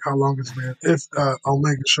tonight how long it's been if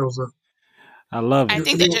Omega shows up. I love it. I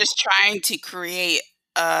think they're just trying to create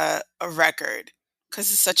a record because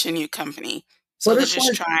it's such a new company. So they're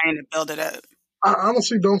just trying to build it up. I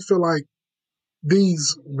honestly don't feel like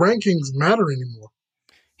these rankings matter anymore.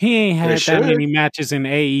 He ain't had that many matches in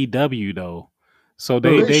AEW though. So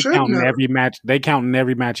they counting every match. They counting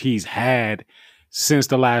every match he's had since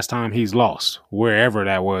the last time he's lost, wherever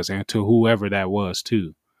that was, and to whoever that was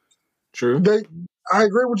too. True. I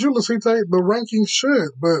agree with you, Lasite. The rankings should,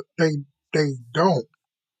 but they don't.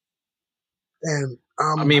 And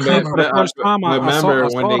I mean, but for the first time, remember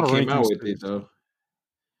when they came out with it, though.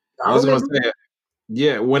 I was gonna say,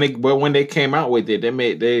 yeah, when they came out with it,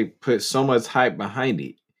 they put so much hype behind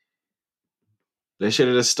it. They should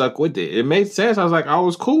have just stuck with it. It made sense. I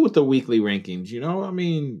was cool with the weekly rankings. You know, I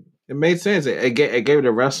mean, it made sense. It gave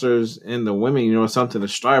the wrestlers and the women, you know, something to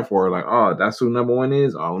strive for. Like, oh, that's who number one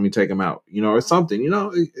is. Oh, let me take him out. You know, or something. You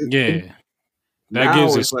know, that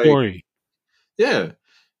gives a story. Yeah.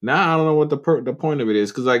 Now I don't know what the point of it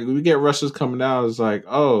is, because like we get wrestlers coming down. It's like,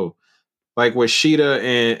 oh, like with Sheeta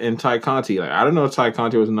and Ty Conti. Like, I don't know if Ty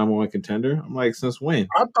Conti was the number one contender. I'm like, since when?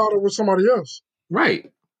 I thought it was somebody else.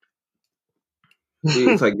 Right.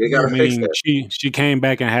 It's like they gotta fix that. She came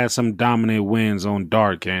back and had some dominant wins on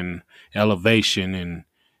Dark and Elevation, and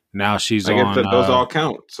now she's on. Those all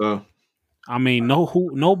count. So, I mean,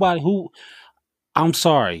 nobody who. I'm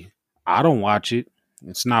sorry, I don't watch it.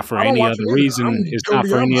 It's not for any other reason. It's not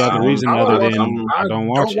for any other reason other than I don't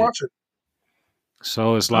watch it.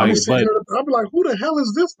 So it's like, I'll be like, who the hell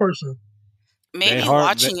is this person? Maybe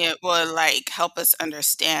watching it would like help us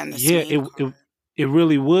understand. It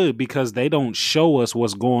really would, because they don't show us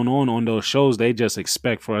what's going on those shows. They just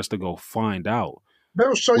expect for us to go find out.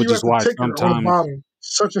 They'll show you at the ticker on the bottom,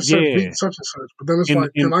 such and such, beat such and such. But then it's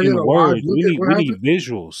like, can I get a live look at what happened? We need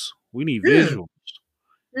visuals. We need visuals.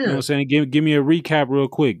 Yeah. You know what I'm saying? Give me a recap real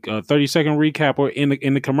quick, 30-second recap, or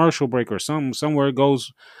in the commercial break or somewhere it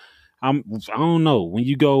goes. I don't know, when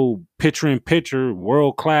you go picture in picture,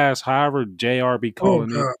 world class, however JR be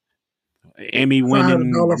calling it. Emmy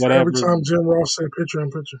winning, whatever. Every time Jim Ross said picture in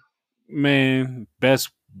picture. Man, best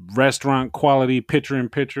restaurant quality picture in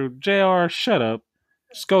picture. JR, shut up.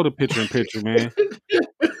 Just go to picture in picture, man.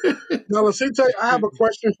 Now, Lasite, I have a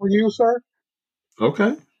question for you, sir.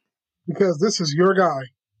 Okay. Because this is your guy.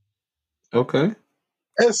 Okay.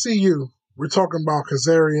 SCU. We're talking about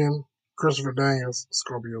Kazarian, Christopher Daniels,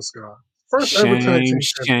 Scorpio Sky. First ever tag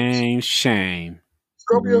team. Shame.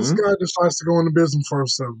 Scorpio Sky decides to go into business for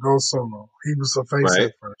himself, goes solo. He was a face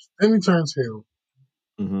at first. Then he turns heel.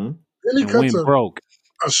 Mm-hmm. Then he cuts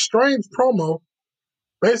a strange promo.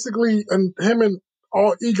 Basically, and him and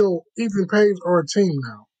All Ego, Ethan Page are a team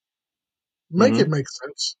now. Make it make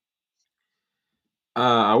sense.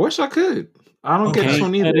 I wish I could. I don't get this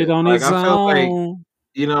one either.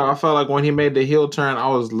 I felt like when he made the heel turn, I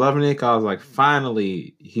was loving it, because I was like,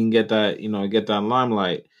 finally he can get that, get that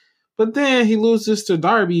limelight. But then he loses to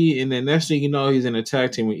Darby, and then next thing you know, he's in a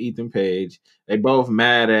tag team with Ethan Page. They both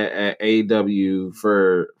mad at AEW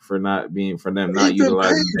for not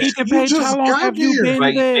utilizing Ethan Page. How long have you been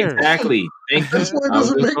there? Exactly. That's why it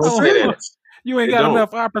doesn't make sense. You ain't got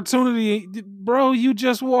enough opportunity, bro. You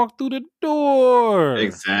just walked through the door.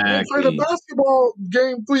 Exactly. You played a basketball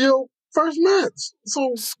game for your first match.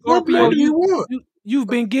 So Scorpio, what do you want? You've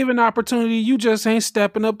been given opportunity. You just ain't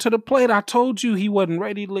stepping up to the plate. I told you he wasn't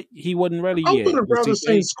ready. He wasn't ready yet. I would have rather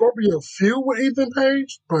seen Scorpio feud with Ethan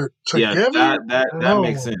Page, but together, that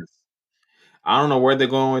makes sense. I don't know where they're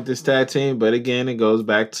going with this tag team, but again, it goes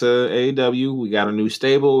back to AEW. We got a new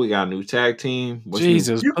stable. We got a new tag team. What's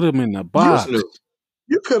Jesus, You- put him in the you- box. new?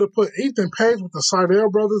 You could have put Ethan Page with the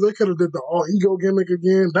Seidel brothers. They could have did the all ego gimmick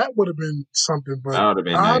again. That would have been something. But That would have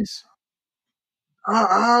been I, nice.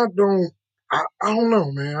 I don't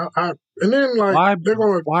know, man. And then like Why? they're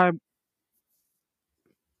gonna Why?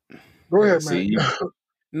 go ahead, See, man.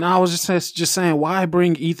 No, I was just saying, why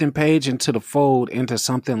bring Ethan Page into the fold into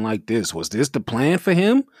something like this? Was this the plan for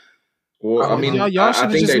him? Well, I mean, Y'all I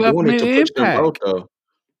should've think just they're left doing him it to in push them both, Impact. though.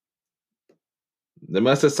 They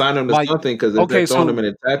must have signed him to Like, something because if okay, they're throwing so them in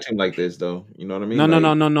a tag team like this, though, you know what I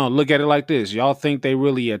mean? no. Look at it like this. Y'all think they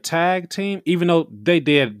really a tag team? Even though they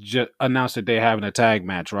did announce that they're having a tag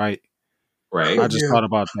match, right? Right. I just thought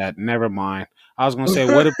about that. Never mind. I was gonna say,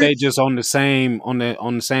 what if they just on the same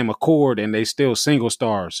accord and they still single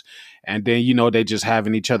stars, and then they just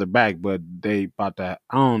having each other back, but they about to,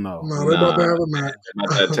 I don't know. No, they're about to have a match. Not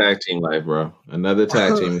that tag team life, bro. Another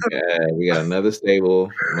tag team. We got another stable.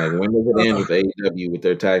 Like, when does it end with AEW with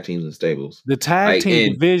their tag teams and stables? The tag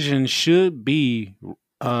team division should be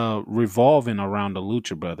revolving around the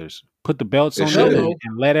Lucha Brothers. Put the belts on them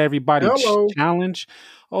and let everybody challenge.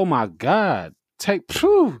 Oh my God.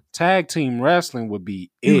 Tag team wrestling would be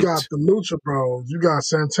it. You got the Lucha Bros. You got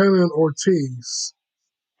Santana and Ortiz.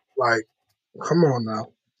 Like, come on now.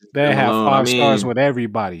 They have 5 stars with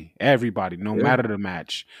everybody. Everybody, no matter the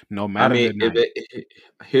match. No matter the night.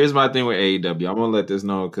 Here's my thing with AEW. I'm going to let this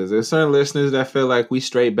know because there's certain listeners that feel like we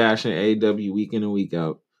straight bashing AEW week in and week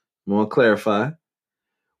out. I'm going to clarify.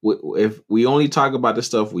 If we only talk about the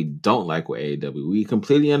stuff we don't like with AEW, we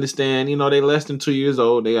completely understand. They less than 2 years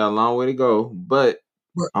old. They got a long way to go. But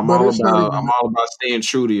I'm all about staying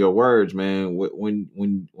true to your words, man.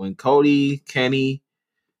 When Cody, Kenny,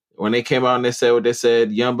 when they came out and they said what they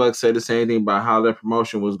said, Young Bucks said the same thing about how their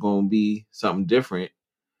promotion was going to be something different.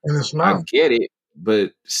 And it's not. I get it,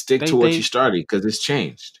 but stick to what you started because it's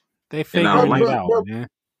changed. They figured it out, man.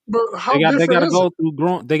 But how they got to go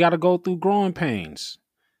through They got to go through growing pains.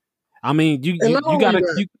 I mean, you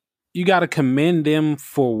gotta commend them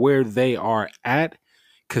for where they are at,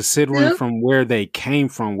 considering from where they came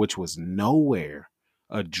from, which was nowhere.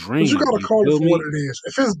 A dream. But you gotta call it for what it is.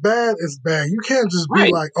 If it's bad, it's bad. You can't just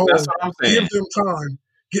be like, "Oh, give them time."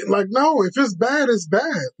 No. If it's bad, it's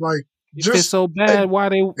bad. Like, if it's so bad, why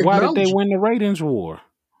did they win the ratings war?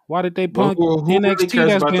 Why did they punk NXT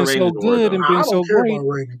that's been so good and been so great? About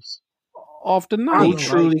ratings. Off the night. Who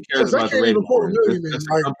truly cares about the ratings?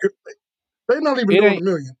 They're not even doing $1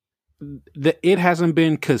 million. It hasn't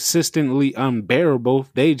been consistently unbearable.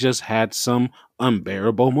 They just had some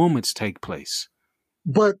unbearable moments take place.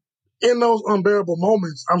 But in those unbearable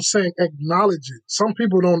moments, I'm saying acknowledge it. Some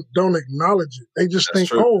people don't acknowledge it. They just think,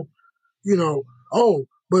 but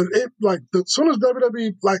it as soon as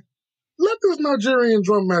WWE let this Nigerian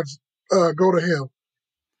drum match go to hell.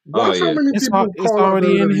 Watch how many people it's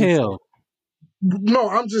already in hell. No,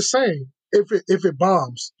 I'm just saying, if it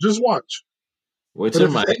bombs, just watch. What's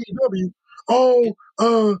in my AEW?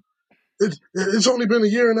 It's only been a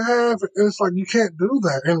year and a half, and it's like you can't do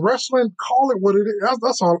that. And wrestling, call it what it is.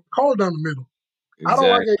 That's all. Call it down the middle. Exactly.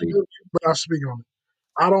 I don't like AEW, but I speak on it.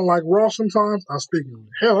 I don't like Raw sometimes. I speak on it.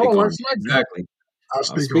 Hell, I don't like SmackDown. Exactly. I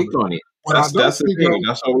speak on it. That's the thing.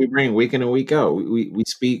 That's what we bring week in and week out. We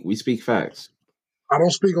speak facts. I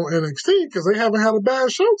don't speak on NXT because they haven't had a bad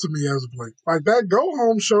show to me as of late. Like, that go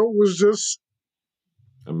home show was just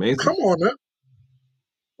amazing. Come on, man.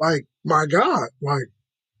 Like, my God, like,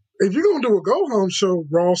 if you're gonna do a go home show,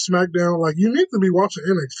 Raw, SmackDown, like, you need to be watching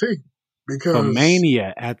NXT because for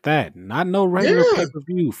Mania at that, not no regular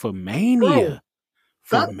pay-per-view, for Mania.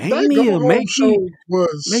 Mania, make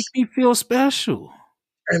me feel special.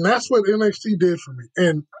 And that's what NXT did for me.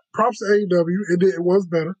 And props to AEW, it was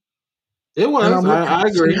better. It was. I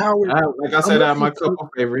agree. Like I said, I have my couple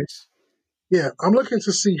favorites. Yeah, I'm looking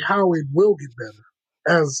to see how it will get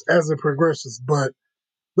better as it progresses. But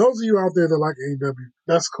those of you out there that like AEW,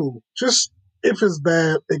 that's cool. Just if it's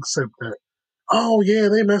bad, accept that. Oh yeah,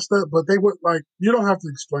 they messed up, but they would you don't have to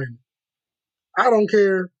explain it. I don't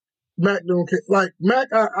care. Mac don't care. Like Mac,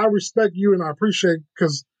 I respect you and I appreciate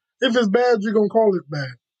because if it's bad, you're gonna call it bad.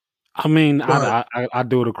 I mean, but I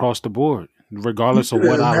do it across the board, regardless of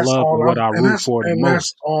what I love and what I root for the most.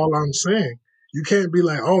 That's all I'm saying. You can't be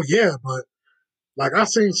like, oh yeah, but like I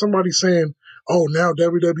seen somebody saying, oh, now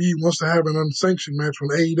WWE wants to have an unsanctioned match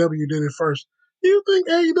when AEW did it first. Do you think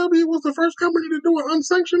AEW was the first company to do an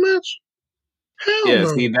unsanctioned match? Hell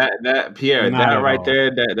no. See that Pierre, that right there,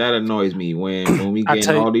 that annoys me when we get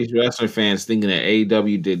all these wrestling fans thinking that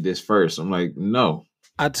AEW did this first. I'm like, no.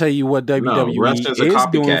 I tell you what No, WWE wrestling's a is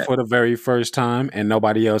doing copycat. for the very first time, and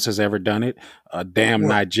nobody else has ever done it. A damn What?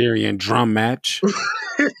 Nigerian drum match.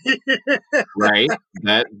 Right?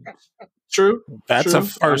 That true. That's True. a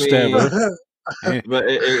first ever. And But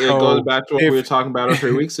it goes so back to what we were if talking about a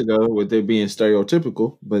few weeks ago with it being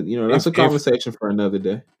stereotypical. But that's if a conversation for another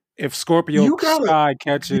day. if Scorpio You gotta, Sky you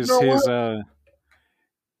catches know his what?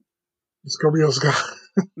 Scorpio Sky.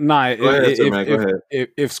 nah, Go ahead, sir, man. Go ahead.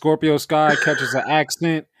 if Scorpio Sky catches an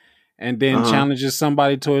accent and then challenges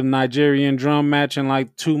somebody to a Nigerian drum match in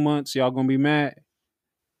like 2 months, y'all gonna be mad?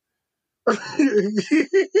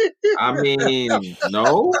 I mean,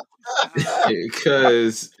 no,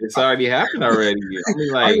 because it's already happened already. I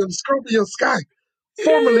mean, I like, am Scorpio Sky,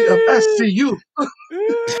 formerly of SCU. Oh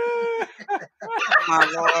my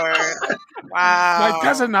lord! My Wow.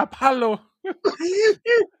 cousin Apollo.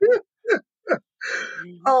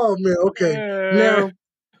 Oh man, okay. Now,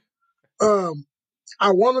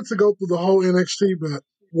 I wanted to go through the whole NXT, but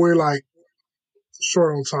we're like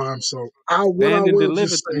short on time. So what I Stand and will deliver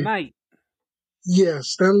just say, tonight. yes,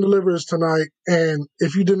 Stand and Deliver is tonight. And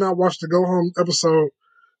if you did not watch the Go Home episode,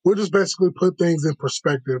 we'll just basically put things in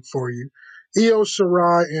perspective for you. Io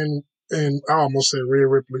Shirai and I almost said Rhea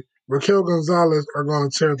Ripley, Raquel Gonzalez are going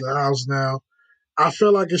to tear the house down. I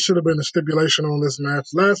feel like it should have been a stipulation on this match.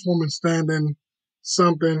 Last woman standing,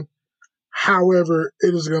 something. However,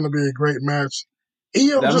 it is going to be a great match.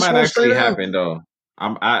 Io that just might won't stay actually down. happen though.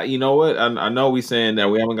 You know what? I know we saying that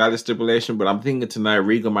we haven't got the stipulation, but I'm thinking tonight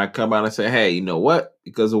Regal might come out and say, "Hey, you know what?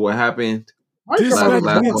 Because of what happened, This come out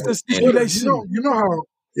match and last say, needs one the standing." stipulation. you know how?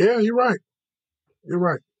 Yeah, you're right. You're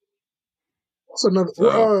right. What's another?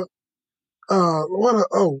 So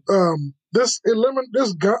This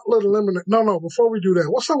gauntlet eliminate. No. Before we do that,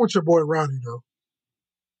 what's up with your boy Roddy though?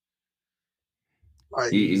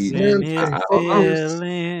 Like, he And man, his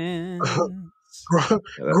feelings.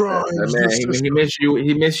 Grimes, that man, he missed you.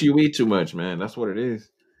 He missed you too much, man. That's what it is.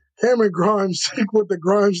 him and Grimes sync with the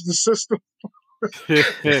Grimes the system.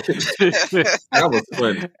 That was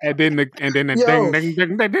funny. and then the Yo. ding ding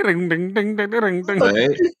ding ding ding ding ding ding ding ding.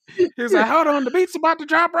 Right? He's like, hold on, the beat's about to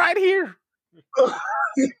drop right here.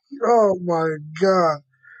 Oh my god!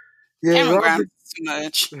 Yeah, Cameron Roderick,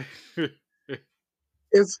 Grimes is too much.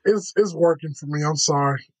 it's working for me. I'm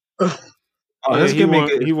sorry. Oh, Yeah, this he gimmick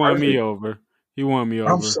won. is He won me perfect. over. He won me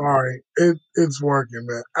over. I'm sorry. It's working,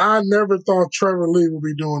 man. I never thought Trevor Lee would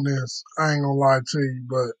be doing this. I ain't gonna lie to you,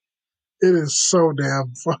 but it is so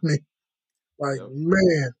damn funny. Like, Yep.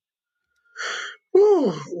 man.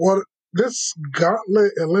 Whew, what this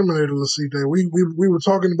gauntlet eliminator, Lasite, we were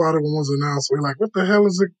talking about it when it was announced. We're like, what the hell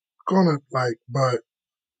is it gonna like? But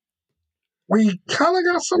we kind of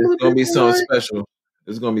got some of It's the gonna be people something right. special.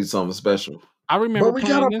 It's gonna be something special. I remember But we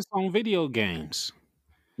playing gotta, this on video games.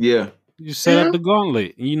 Yeah. You set yeah, up the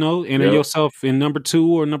gauntlet, enter Yep. yourself in number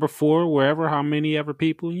 2 or number 4, wherever, how many ever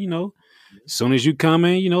people, As soon as you come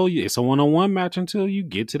in, it's a one-on-one match until you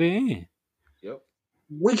get to the end. Yep.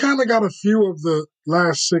 we kind of got a few of the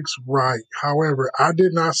last 6 right. However, I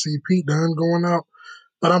did not see Pete Dunne going out,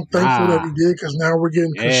 but I'm thankful that he did because now we're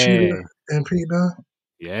getting Kushida and Pete Dunne.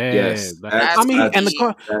 Yeah. Yes. That's I mean, gonna and be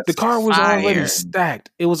the car was already fire.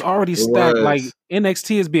 stacked. It was already It stacked. was. Like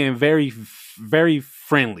NXT is being very, very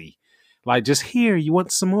friendly. Like, just here, you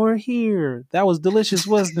want some more here. That was delicious,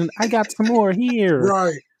 wasn't it? I got some more here.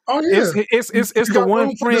 Right. Oh yeah. It's You the got one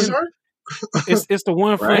room for friend. dessert? It's the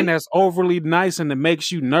one Right? friend that's overly nice and it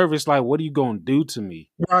makes you nervous. Like, what are you gonna do to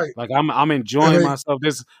me? Right. Like, I'm enjoying And they- myself.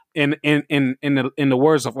 This in the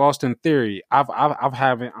words of Austin Theory,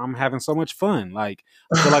 I'm having so much fun. Like,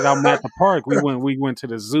 I feel like I'm at the park. We went to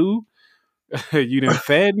the zoo. You done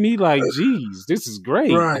fed me. Like, geez, this is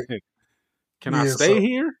great. Right. Can I Yeah, stay so-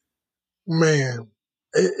 here? Man,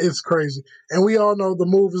 it's crazy. And we all know the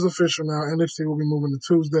move is official now. NXT will be moving to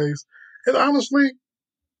Tuesdays. And honestly,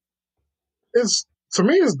 to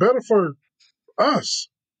me, it's better for us.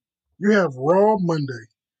 You have Raw Monday,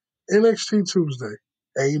 NXT Tuesday,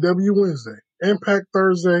 AEW Wednesday, Impact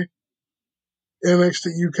Thursday, NXT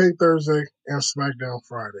UK Thursday, and SmackDown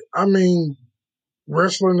Friday. I mean,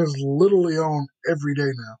 wrestling is literally on every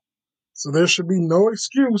day now. So there should be no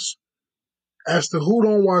excuse as to who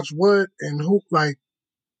don't watch what and who, like,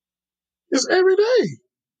 it's every day.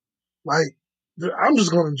 Like, I'm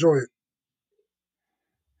just going to enjoy it.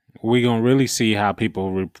 We gonna really see how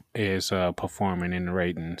people is performing in the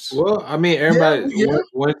ratings. Well, I mean, everybody Yeah.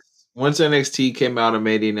 once NXT came out and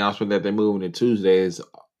made the announcement that they're moving to Tuesdays,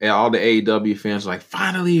 and all the AEW fans were like,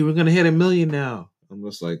 finally, we're gonna hit 1 million now. I'm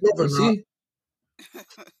just like, No, they're see,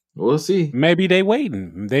 We'll see. Maybe they're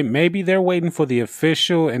waiting for the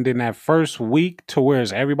official, and then that first week to where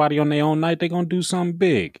it's everybody on their own night, they're gonna do something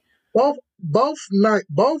big. Both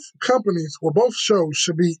companies or both shows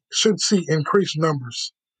should see increased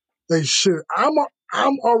numbers. They should.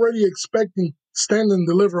 I'm already expecting Stand and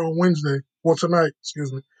Deliver on Wednesday. Well, tonight,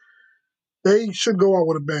 excuse me. They should go out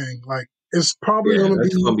with a bang. Like, it's probably Yeah, going to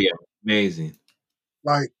that's gonna be be amazing.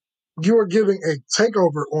 like you are giving a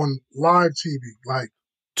takeover on live TV. Like,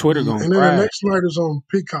 Twitter gonna and then the crash. next night is on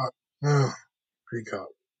Peacock. Peacock.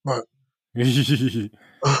 But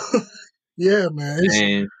yeah, man,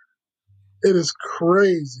 And it is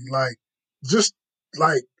crazy. Like, just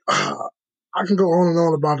like I can go on and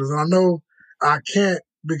on about this, and I know I can't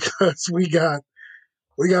because we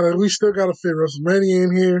still got to fit WrestleMania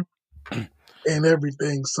in here and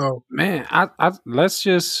everything. So Man, let's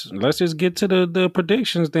just get to the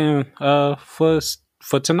predictions then.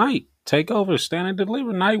 For tonight, Takeover, Stand and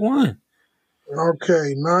Deliver, night 1.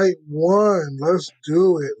 okay, night 1. Let's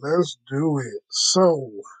do it. So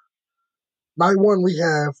night 1 we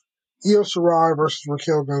have Io Shirai versus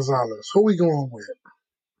Raquel Gonzalez. Who we going with?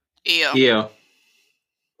 Io. yeah,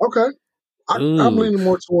 Okay, I'm Ooh. leaning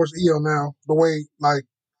more towards Io now. The way, like,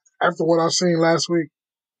 after what I've seen last week,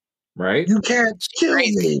 right. you can't kill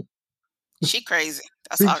me. She crazy.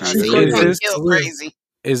 That's all I gotta She say. You crazy. can't kill crazy.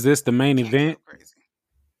 Is this the main You can't event? kill crazy.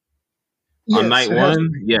 On Yes, night it has to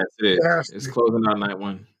 1, be. yes, it It has is. to It's be. closing out night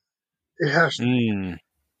 1. It has to be.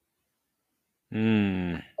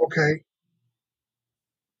 Okay.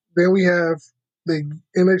 Then we have the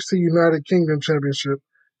NXT United Kingdom Championship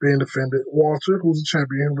being defended. Walter, who's the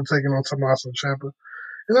champion, will be taking on Tommaso Ciampa.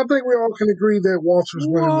 And I think we all can agree that Walter's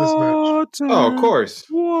winning this match. Oh, of course. Of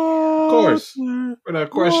course. Without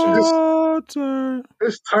question.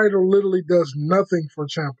 This title literally does nothing for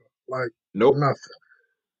Ciampa. Like, Nope. nothing.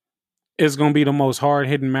 It's gonna be the most hard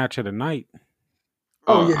hitting match of the night.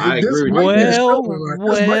 Oh, yeah. I This agree with might you. be the show of the night.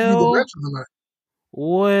 This might be the match of the night.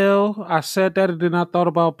 Well, I said that, and then I thought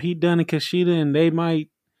about Pete Dunne and Kushida, and they might.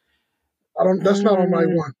 That's not on night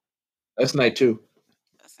 1. That's night 2.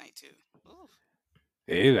 That's night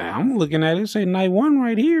 2. I'm looking at it. Say night 1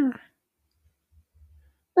 right here.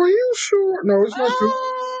 Are you sure? No, it's not 2.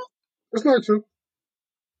 It's not 2.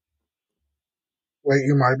 Wait,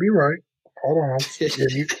 you might be right. Hold on.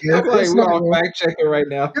 I'm like, we're all fact checking right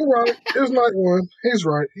now. You're right. It's night 1. He's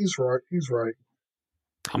right.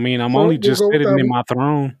 I mean, I'm only just sitting in my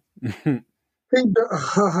throne. Pete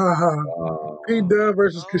Dunne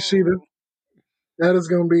versus Kushida. That is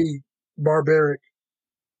going to be barbaric.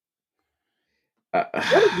 I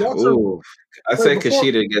say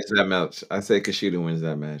Kushida gets that match. I say Kushida wins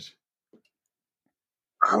that match.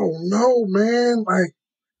 I don't know, man. Like,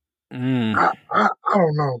 I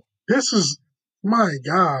don't know. This is, my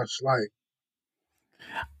gosh, like.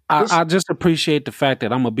 I just appreciate the fact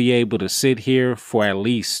that I'm going to be able to sit here for at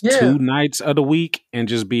least 2 nights of the week and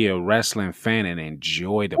just be a wrestling fan and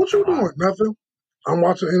enjoy the What you doing? Nothing. I'm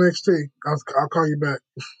watching NXT. I'll call you back.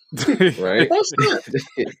 Right? What's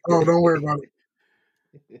that? Oh, don't worry about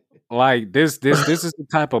it. Like, this is the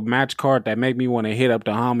type of match card that make me want to hit up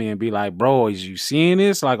the homie and be like, bro, is you seeing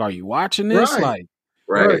this? Like, are you watching this?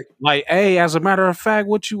 Right. Like, hey, as a matter of fact,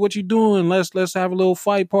 what you doing? Let's have a little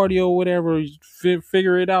fight party or whatever.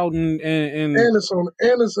 Figure it out and it's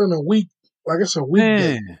in a week. Like, it's a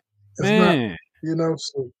weekday. It's not,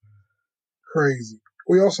 so crazy.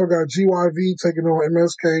 We also got GYV taking on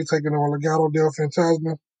MSK, taking on Legado del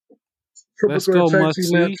Fantasma. Triple threat tag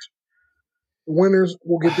team match. The winners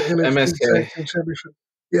will get the NXT Tag Team Championship.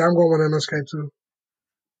 Yeah, I'm going with MSK too.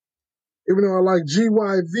 Even though I like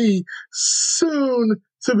GYV, soon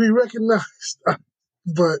to be recognized.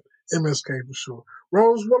 But MSK for sure.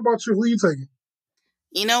 Rose, what about you? Who are you taking?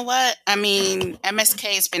 You know what? I mean,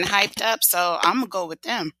 MSK has been hyped up, so I'm going to go with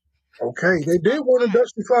them. Okay, they did win a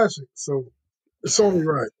Dusty Classic, so it's only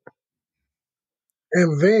right.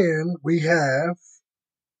 And then we have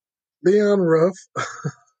Leon Ruff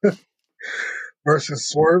versus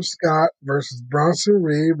Swerve Scott versus Bronson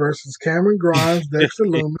Reed versus Cameron Grimes, Dexter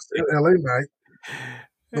Lumis, and LA Knight.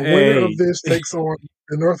 The winner of this takes on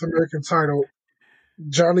the North American title,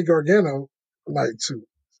 Johnny Gargano, night 2.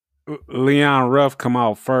 Leon Ruff come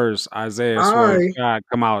out first. Isaiah Swerve Scott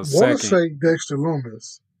come out second. I want to say Dexter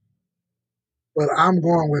Lumis, but I'm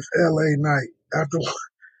going with LA Knight. After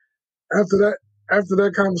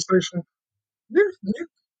that conversation,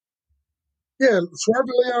 Swerve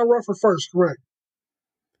and Leon Ruff are first, correct?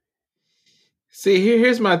 See,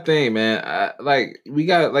 here's my thing, man. We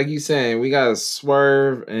got, like you saying, we got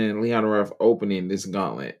Swerve and Leon Ruff opening this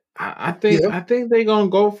gauntlet. I think they're gonna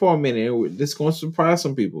go for a minute. This is gonna surprise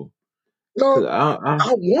some people. No, Cause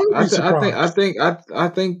I want to I, be th- surprised. I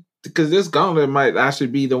think because this gauntlet might actually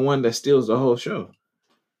be the one that steals the whole show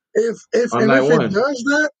on night If it one. does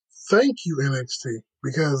that, thank you NXT,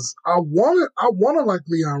 because I want to like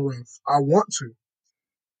Leon Ruff. I want to,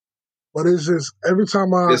 but it's just every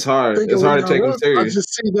time I It's hard. think of It's hard to Leon take him Ruff, I serious.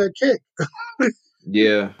 just see that kick.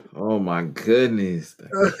 Yeah. Oh my goodness,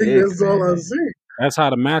 the kick, That's all I man. see. That's how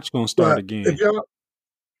the match gonna start But if again. y'all,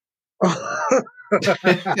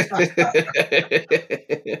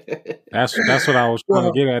 That's what I was trying to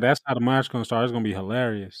well, get at. That's how the match gonna start. It's gonna be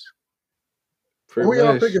hilarious. Pretty who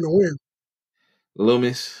y'all much. picking to win?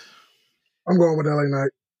 Loomis. I'm going with LA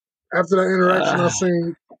Knight. After that interaction I Uh,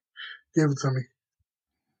 seen, give it to me.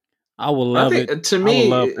 I would I love it. think to I would me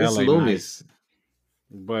love it's LA Knight, Loomis.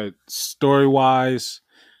 but story wise,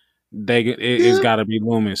 it's Yeah, got to be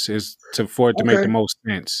Loomis. Is for it to make the okay. most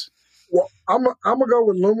sense. Well, I'm gonna go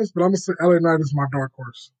with Loomis, but I'm gonna say LA Knight is my dark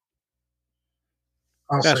horse.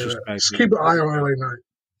 I'll say That's that. Just respected. keep an eye on LA Knight.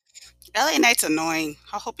 LA Knight's annoying.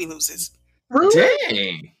 I hope he loses. Really?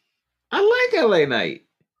 Dang. I like LA Knight.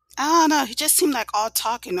 I don't know. He just seemed like all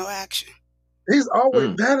talk and no action. He's always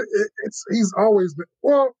Mm. he's always been.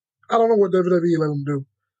 Well, I don't know what WWE let him do,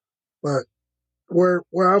 but where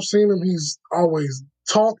I've seen him, he's always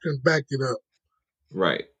talked and backed it up.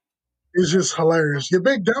 Right. It's just hilarious. You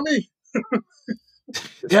big dummy,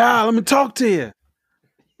 Yeah, let me talk to you.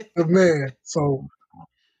 man. So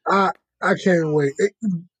I can't wait.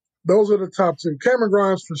 Those are the top two. Cameron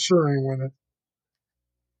Grimes for sure ain't winning.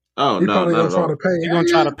 Oh He no, probably not gonna at try to all. pay. He gonna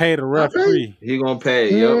try to pay the I pay. referee. He gonna pay.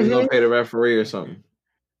 Yep, he gonna Mm-hmm. pay the referee or something.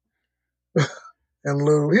 And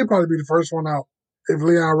Lou, he'll probably be the first one out if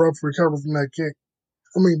Leon Ruff recovers from that kick.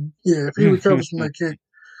 I mean, yeah, if he recovers from that kick,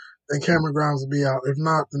 then Cameron Grimes will be out. If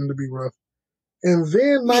not, then it'll be rough. And then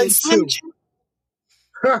You mean night Slim two,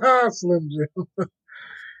 Jim? Slim Jim.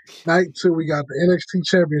 Night two, we got the NXT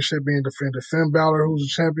Championship being defended. Finn Balor, who's the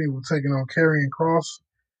champion, will taking on Karrion Kross.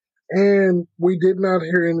 And we did not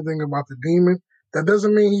hear anything about the Demon. That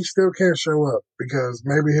doesn't mean he still can't show up, because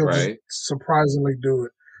maybe he'll just Right. surprisingly do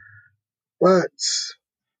it. But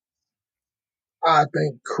I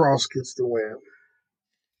think Kross gets the win.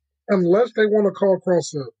 Unless they want to call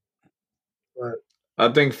Kross up. But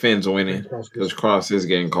I think Finn's I winning think Kross because gets Cross is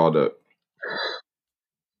getting called up.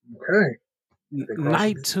 okay. I think Kross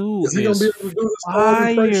Night gets- 2 Is he going to be is able to do this fall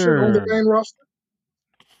and pray shit on the fire. main roster?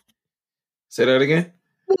 Say that again.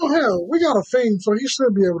 Well, hell, we got a Fiend, so he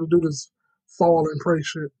should be able to do this fall and pray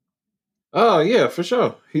shit. Oh yeah, for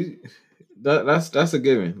sure. That's a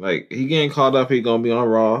given. Like he getting called up, he gonna be on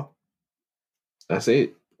Raw. That's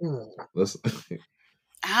it. Let's,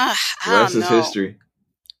 I rest don't is know. history.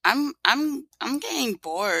 I'm getting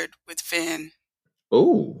bored with Finn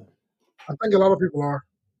Ooh. I think a lot of people are.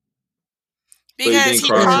 So you because think he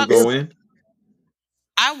Cross is talks. gonna win?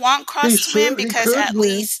 I want He Cross to win should. He because could at win.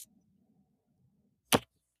 least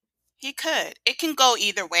he could. It can go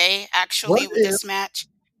either way. Actually, What with this match,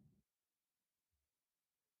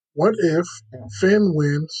 What if Finn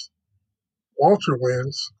wins, Walter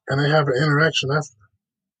wins, and they have an interaction after?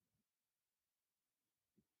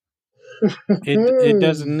 It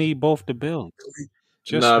doesn't need both the belts.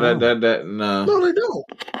 Just No, one. no. No, they don't.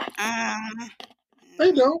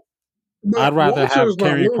 They don't. But I'd rather Walter have is not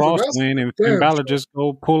Karrion losing. Kross That's win and Finn damn Balor sure. just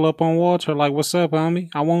go pull up on Walter like, "What's up, homie?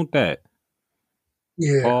 I want that."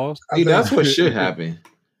 Yeah. Pause. I See, think- that's what should happen.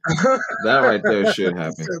 That right there should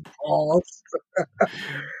happen. Pause.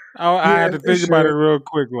 I had to it think about it should. real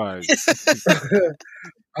quick, like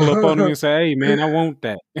pull up on him and say, "Hey, man, I want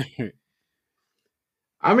that."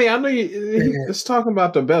 I mean, I know you. Let's talk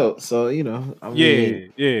about the belt. So you know, I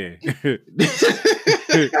mean, yeah.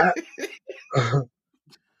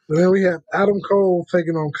 Then we have Adam Cole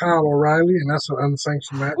taking on Kyle O'Reilly, and that's an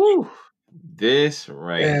unsanctioned match. Whew. This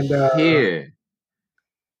right And here,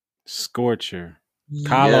 Scorcher.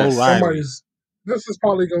 Kyle Yes. O'Reilly. This is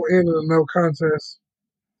probably going to end in a no contest.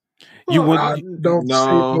 You would I don't see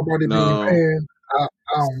nobody being pinned. I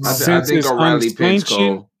don't know. I Since think it's O'Reilly pins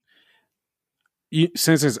unsanctioned, Cole.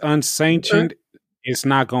 since it's unsanctioned, it's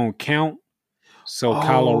not gonna count. So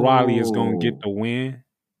Kyle O'Reilly is gonna get the win.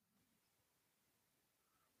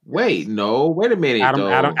 Wait, no, wait a minute.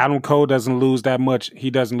 Adam Cole doesn't lose that much. He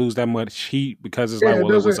doesn't lose that much heat because it's like,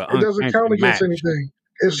 well, it was an it doesn't count unsanctioned match. against anything.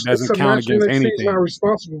 It doesn't it's a count match against NXT is anything. not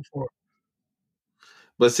responsible for.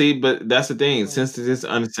 But see, but that's the thing. Since it's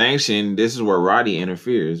unsanctioned, this is where Roddy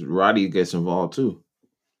interferes. Roddy gets involved too.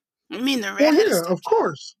 I mean, the Well, red yeah, of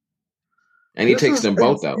course. And he takes them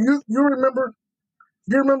both out. You remember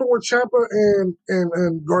when Ciampa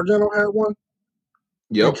and Gargano had one?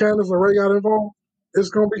 Yep. And Candice LeRae got involved? It's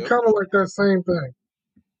going to be Yep. kind of like that same thing.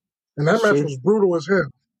 And that It's match true. was brutal as hell.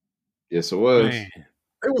 Yes, it was. Man.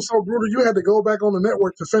 It was so brutal, you had to go back on the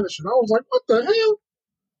network to finish it. I was like, what the hell?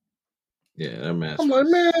 Yeah, that match. I'm like,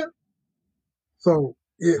 man. So,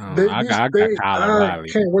 yeah, I got Kyle I O'Reilly.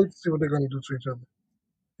 can't wait to see what they're going to do to each other.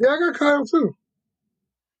 Yeah, I got Kyle too.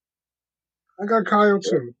 I think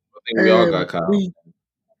we all got Kyle.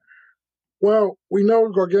 We know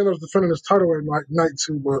Gargano's defending his title at night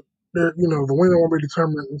 2, but the winner won't be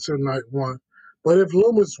determined until night 1. But if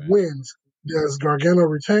Loomis wins, does Gargano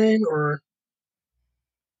retain or?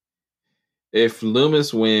 If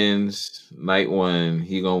Loomis wins night 1,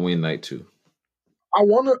 he gonna win night 2. I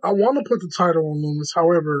wanna put the title on Loomis.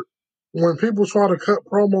 However, when people try to cut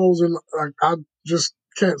promos and I just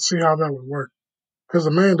can't see how that would work because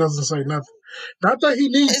the man doesn't say nothing. Not that he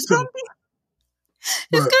needs to.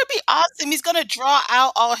 It's gonna be awesome. He's gonna draw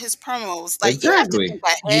out all his promos. Like you have to think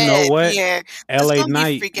ahead. You know what? Here. LA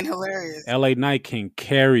Knight, freaking hilarious. LA Knight can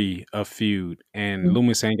carry a feud, and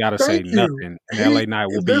Loomis ain't got to say nothing. And LA Knight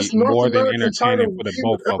will be more than entertaining for the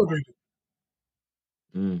both of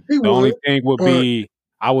them. The only thing would be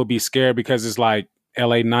I would be scared because it's like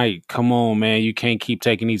LA Knight. Come on, man, you can't keep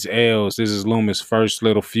taking these L's. This is Loomis' first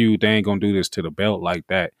little feud. They ain't gonna do this to the belt like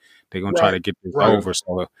that. They're going to try to get this over,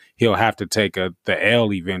 so he'll have to take the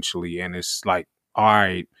L eventually. And it's like, all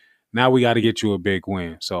right, now we got to get you a big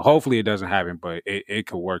win. So hopefully it doesn't happen, but it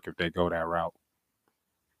could work if they go that route.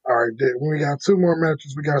 All right, we got 2 more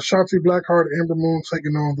matches. We got Shotzi Blackheart and Ember Moon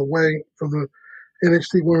taking on The Way for the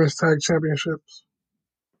NXT Women's Tag Championships.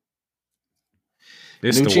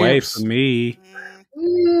 It's The Way for me.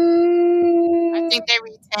 I think they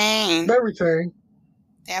retain.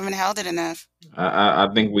 They haven't held it enough. I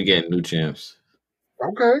think we get new champs.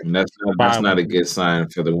 Okay. And that's not a good sign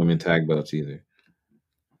for the women tag belts either.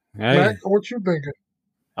 Hey. Mac, what you thinking?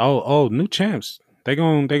 Oh, new champs. They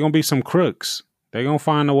gonna be some crooks. They gonna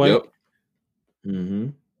find a way. Yep. Mm-hmm.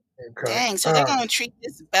 Okay. Dang, so they're gonna treat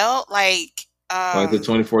this belt like the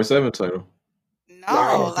 24/7 title.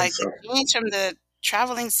 No, like the change from the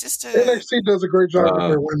traveling sister. NXT does a great job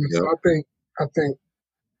with their women, so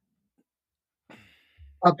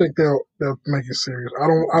I think they'll make it serious. I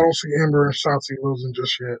don't see Ember and Shotzi losing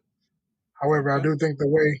just yet. However, I do think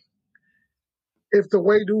if the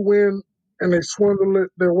Way do win and they swindle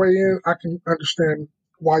their way in, I can understand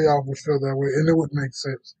why y'all would feel that way, and it would make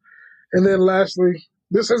sense. And then lastly,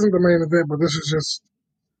 this isn't the main event, but this is just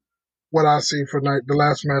what I see for the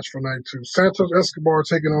last match for night 2. Santos Escobar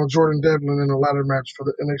taking on Jordan Devlin in a ladder match for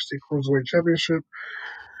the NXT Cruiserweight Championship.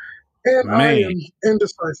 And I am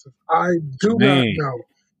indecisive. I do not know.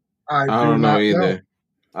 I don't know either.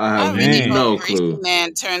 I have no clue.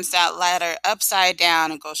 Man turns that ladder upside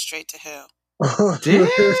down and goes straight to hell.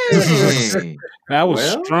 Dang. That was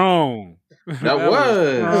strong. That was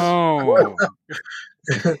strong.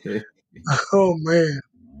 Oh man.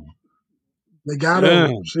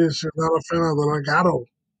 Legato. She's not a fan of the Legato.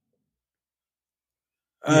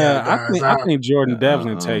 I think Jordan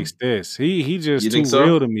Devlin takes this. He just too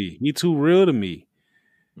real to me. He too real to me.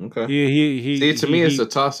 Okay. He See, to me, it's a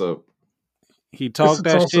toss up. He talked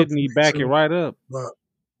that shit and he back it right up. But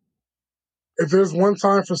if there's one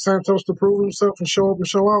time for Santos to prove himself and show up and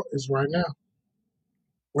show out, it's right now.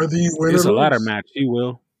 Whether you win it's or a lose. ladder match. He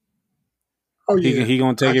will. Oh yeah. He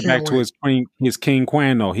gonna take it back to his King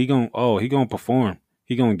Cuerno. He gonna perform.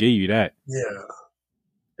 He gonna give you that. Yeah.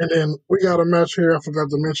 And then we got a match here. I forgot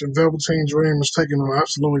to mention Velveteen Dream is taking on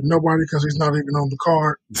absolutely nobody because he's not even on the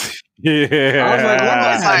card. Yeah. I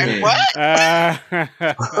was like, what?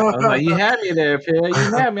 I was like, you had me there, Phil. You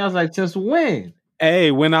had me. I was like, since when? Hey,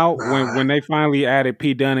 when they finally added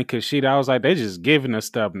P. Dunne and Kushida, I was like, they just giving us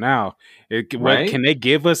stuff now. Can they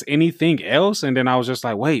give us anything else? And then I was just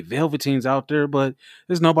like, wait, Velveteen's out there, but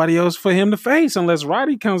there's nobody else for him to face unless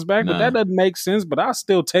Roddy comes back. But that doesn't make sense. But I'll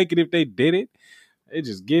still take it if they did it. They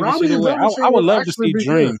just give shit away. I would love to see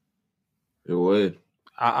Dream. It would.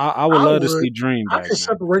 I would love to see Dream back. I can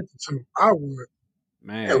separate the two. I would.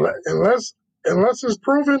 Man. Unless it's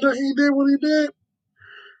proven that he did what he did,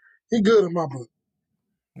 he good in my book.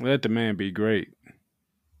 Let the man be great.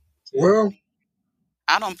 Well,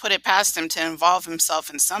 I don't put it past him to involve himself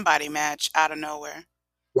in somebody match out of nowhere.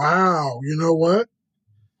 Wow, you know what?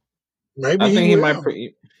 Maybe I think he might.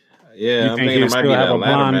 You think he'll still have a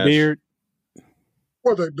blonde beard?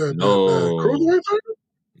 What the cruiserweight title?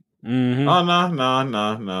 Mm-hmm. Oh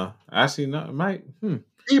no. Actually, no. It might.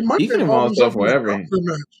 He can involve himself wherever. He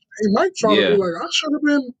might try to be like, I should have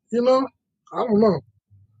been. I don't know.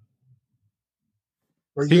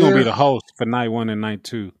 He's gonna be the host for night 1 and night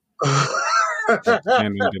 2.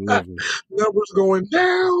 Numbers going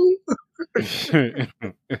down.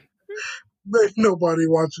 Ain't nobody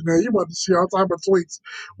watching that. You about to see all type of tweets.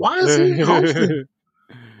 Why is he hosting?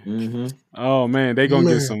 Mm-hmm. Oh man, they gonna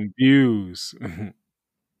Man. get some views.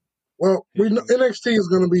 Well, we know NXT is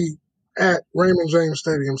going to be at Raymond James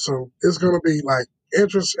Stadium, so it's going to be like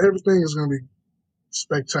interest. Everything is going to be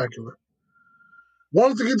spectacular.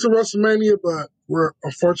 Wanted to get to WrestleMania, but we're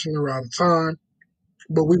out of time.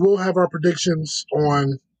 But we will have our predictions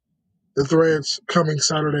on the threads coming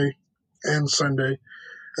Saturday and Sunday.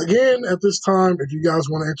 Again, at this time, if you guys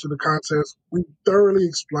want to enter the contest, we thoroughly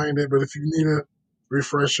explained it, but if you need a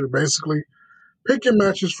refresher, basically, pick your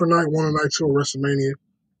matches for night 1 and night 2 of WrestleMania.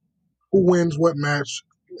 Who wins what match?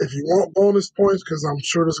 If you want bonus points, because I'm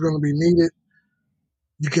sure there's going to be needed,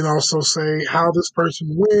 you can also say how this person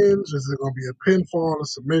wins. Is it going to be a pinfall, a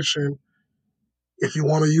submission? If you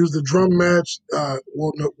want to use the drum match,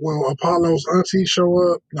 will Apollo's auntie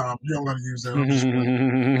show up? No, you don't got to use that. I'm just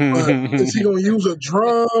playing. But is he going to use a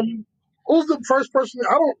drum? Who's the first person?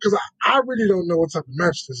 I don't, because I really don't know what type of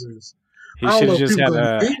match this is. He I don't should know have if just people had going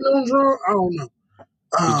to a. be beating on drum. I don't know.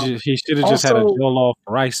 He should have just had a also- Joel off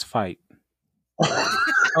Rice fight.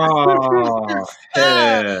 Oh,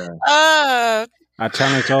 yeah. I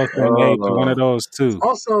challenge y'all to engage in one of those too.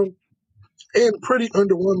 Also, in pretty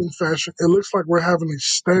underwhelming fashion, it looks like we're having a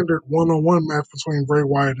standard one-on-one match between Bray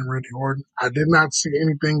Wyatt and Randy Orton. I did not see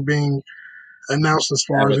anything being announced as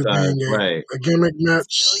far as it being Right. a gimmick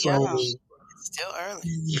match. Still So young. It's still early.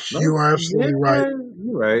 you are absolutely right.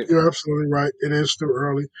 You're right. You're absolutely right. It is still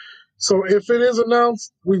early. So if it is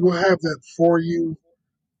announced, we will have that for you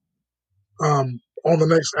on the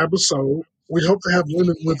next episode. We hope to have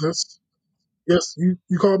Lyndon with us. Yes, you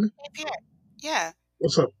called me? Hey, Pierre. Yeah.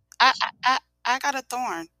 What's up? I got a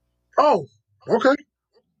thorn. Oh, okay.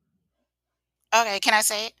 Okay, can I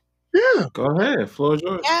say it? Yeah. Go ahead. Floor is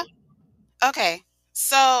yours. Yeah. Okay.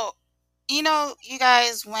 So, you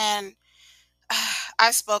guys, when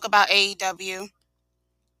I spoke about AEW,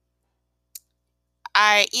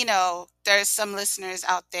 there's some listeners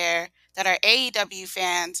out there that are AEW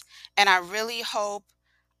fans, and I really hope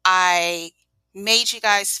I made you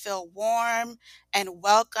guys feel warm and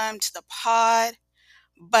welcome to the pod.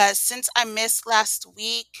 But since I missed last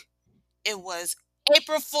week, it was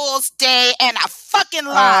April Fool's Day, and I fucking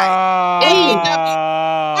lied.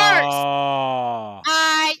 AEW first.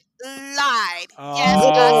 I lied. Yes,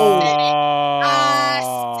 I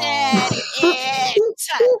said it.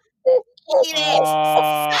 Eat it.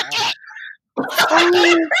 Suck it. Suck it.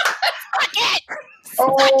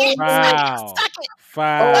 Wow. Suck it.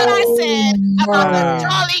 Wow. What I said about the Wow.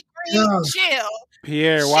 Jolly Green Jill.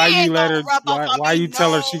 Pierre, why She you ain't let gonna her? rub off on Why me you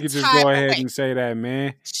tell her no she could just type go of ahead way. and say that,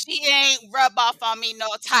 man? She ain't rub off on me no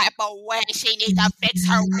type of way. She needs to fix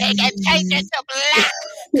her wig and change it to black,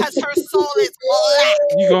 because her soul is black.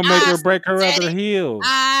 You gonna make her I break her said other it. heel?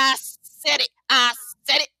 I said it. I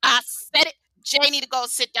said it. I said it. Jay need to go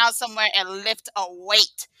sit down somewhere and lift a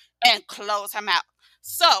weight and close her mouth.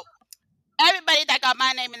 So, everybody that got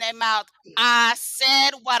my name in their mouth, I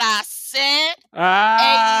said what I said.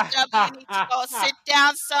 AEW need to go sit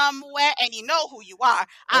down somewhere, and you know who you are.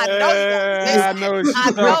 I know you won't listen. I know what you're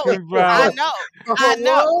I know talking it. about. I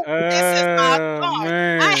know. This is my thorn.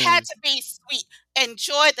 Man. I had to be sweet.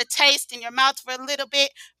 Enjoy the taste in your mouth for a little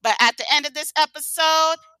bit, but at the end of this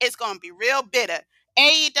episode, it's going to be real bitter.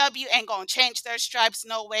 AEW ain't going to change their stripes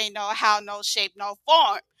no way, no how, no shape, no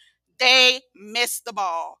form. They missed the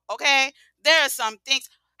ball, okay? There are some things.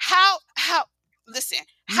 How, listen,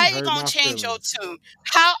 how you hurt going my to change your feelings. tune?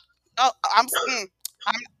 How, I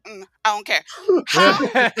don't care. How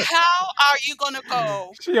are you going to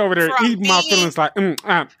go She over there from eating my being- feelings like,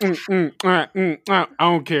 I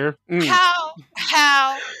don't care.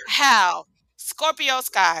 How? Scorpio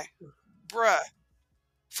Sky, bruh,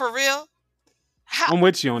 for real? How, I'm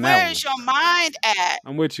with you on that where one. is your mind at?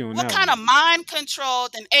 I'm with you on What that kind one. of mind control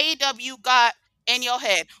than AEW got in your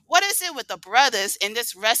head? What is it with the brothers in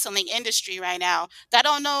this wrestling industry right now that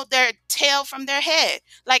don't know their tail from their head?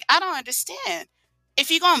 Like, I don't understand.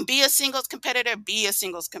 If you're going to be a singles competitor, be a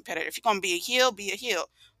singles competitor. If you're going to be a heel, be a heel.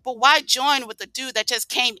 But why join with the dude that just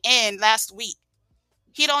came in last week?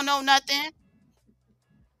 He don't know nothing.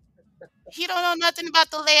 He don't know nothing about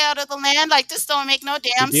the layout of the land. Like, this don't make no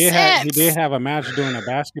damn sense. He did have a match during a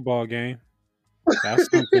basketball game. That's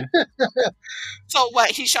something. So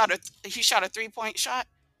what? He shot a 3-point shot.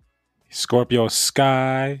 Scorpio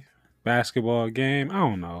Sky basketball game. I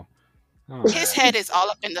don't know. His head is all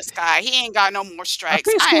up in the sky. He ain't got no more I strikes.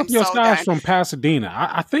 think I am Scorpio so Sky's done. from Pasadena.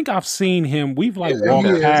 I think I've seen him. We've like Yeah, walked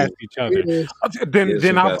he is. past each other. He is.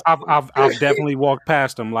 Then I've definitely walked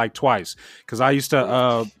past him like twice because I used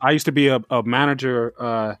to be a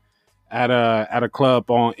manager at a club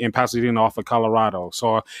in Pasadena off of Colorado.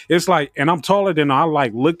 So it's like, and I'm taller than him. I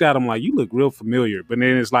like looked at him like, you look real familiar. But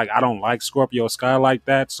then it's like, I don't like Scorpio Sky like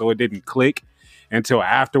that, so it didn't click until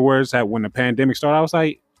afterwards. That when the pandemic started, I was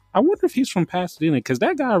like, I wonder if he's from Pasadena, because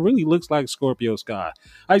that guy really looks like Scorpio Sky.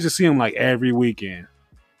 I used to see him like every weekend.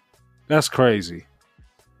 That's crazy.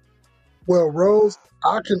 Well, Rose,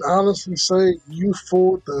 I can honestly say you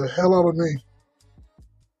fooled the hell out of me.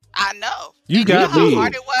 I know. You got know me. how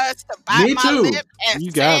hard it was to bite Me my too. lip and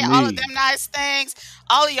You say got all me. of them nice things.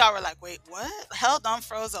 All of y'all were like, wait, what? Hell done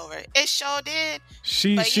froze over. It sure did.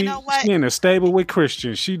 She But you know what? in a stable with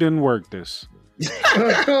Christian. She didn't work this.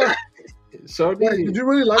 So Wait, did you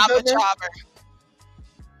really like I'm a that, man? jobber.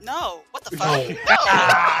 No. What the fuck?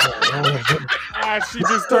 Oh. No. She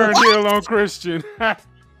just turned heel on Christian.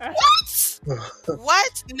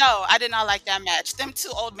 What? No, I did not like that match. Them two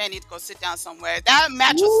old men need to go sit down somewhere. That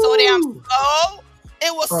match was so damn slow.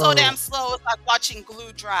 It was so damn slow. It was like watching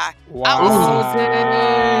glue dry. Wow.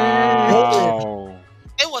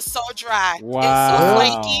 It was so dry. Wow. It was so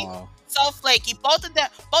flaky. So flaky. Both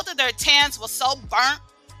of their tans were so burnt.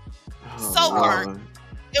 So burnt.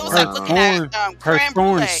 It was like looking at her creme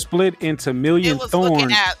thorns brulee. split into million It was looking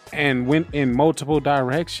thorns at and went in multiple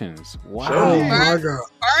directions. Wow. Oh my God.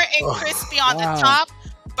 burnt and crispy on the top,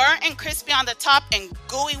 burnt and crispy on the top, and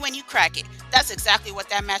gooey when you crack it. That's exactly what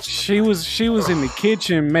that match was. She was in the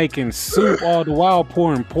kitchen making soup all the while,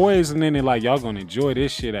 pouring poison in it. Like, y'all gonna enjoy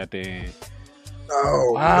this shit at the end.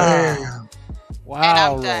 Oh Wow. man. Wow. And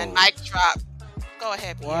I'm done. Rose. Mic drop. Go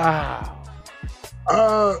ahead, Pierre. Wow.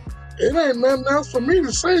 It ain't nothing else for me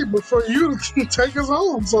to say but for you to take us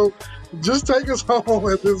home. So just take us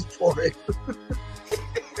home at this point.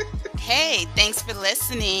 Hey, thanks for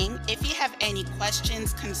listening. If you have any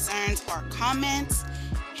questions, concerns, or comments,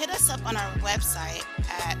 hit us up on our website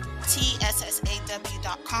at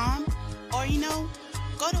tssaw.com, or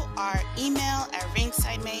go to our email at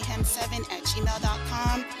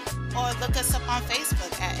ringsidemayhem7@gmail.com, or look us up on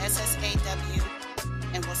Facebook at SSAW,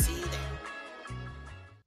 and we'll see you there.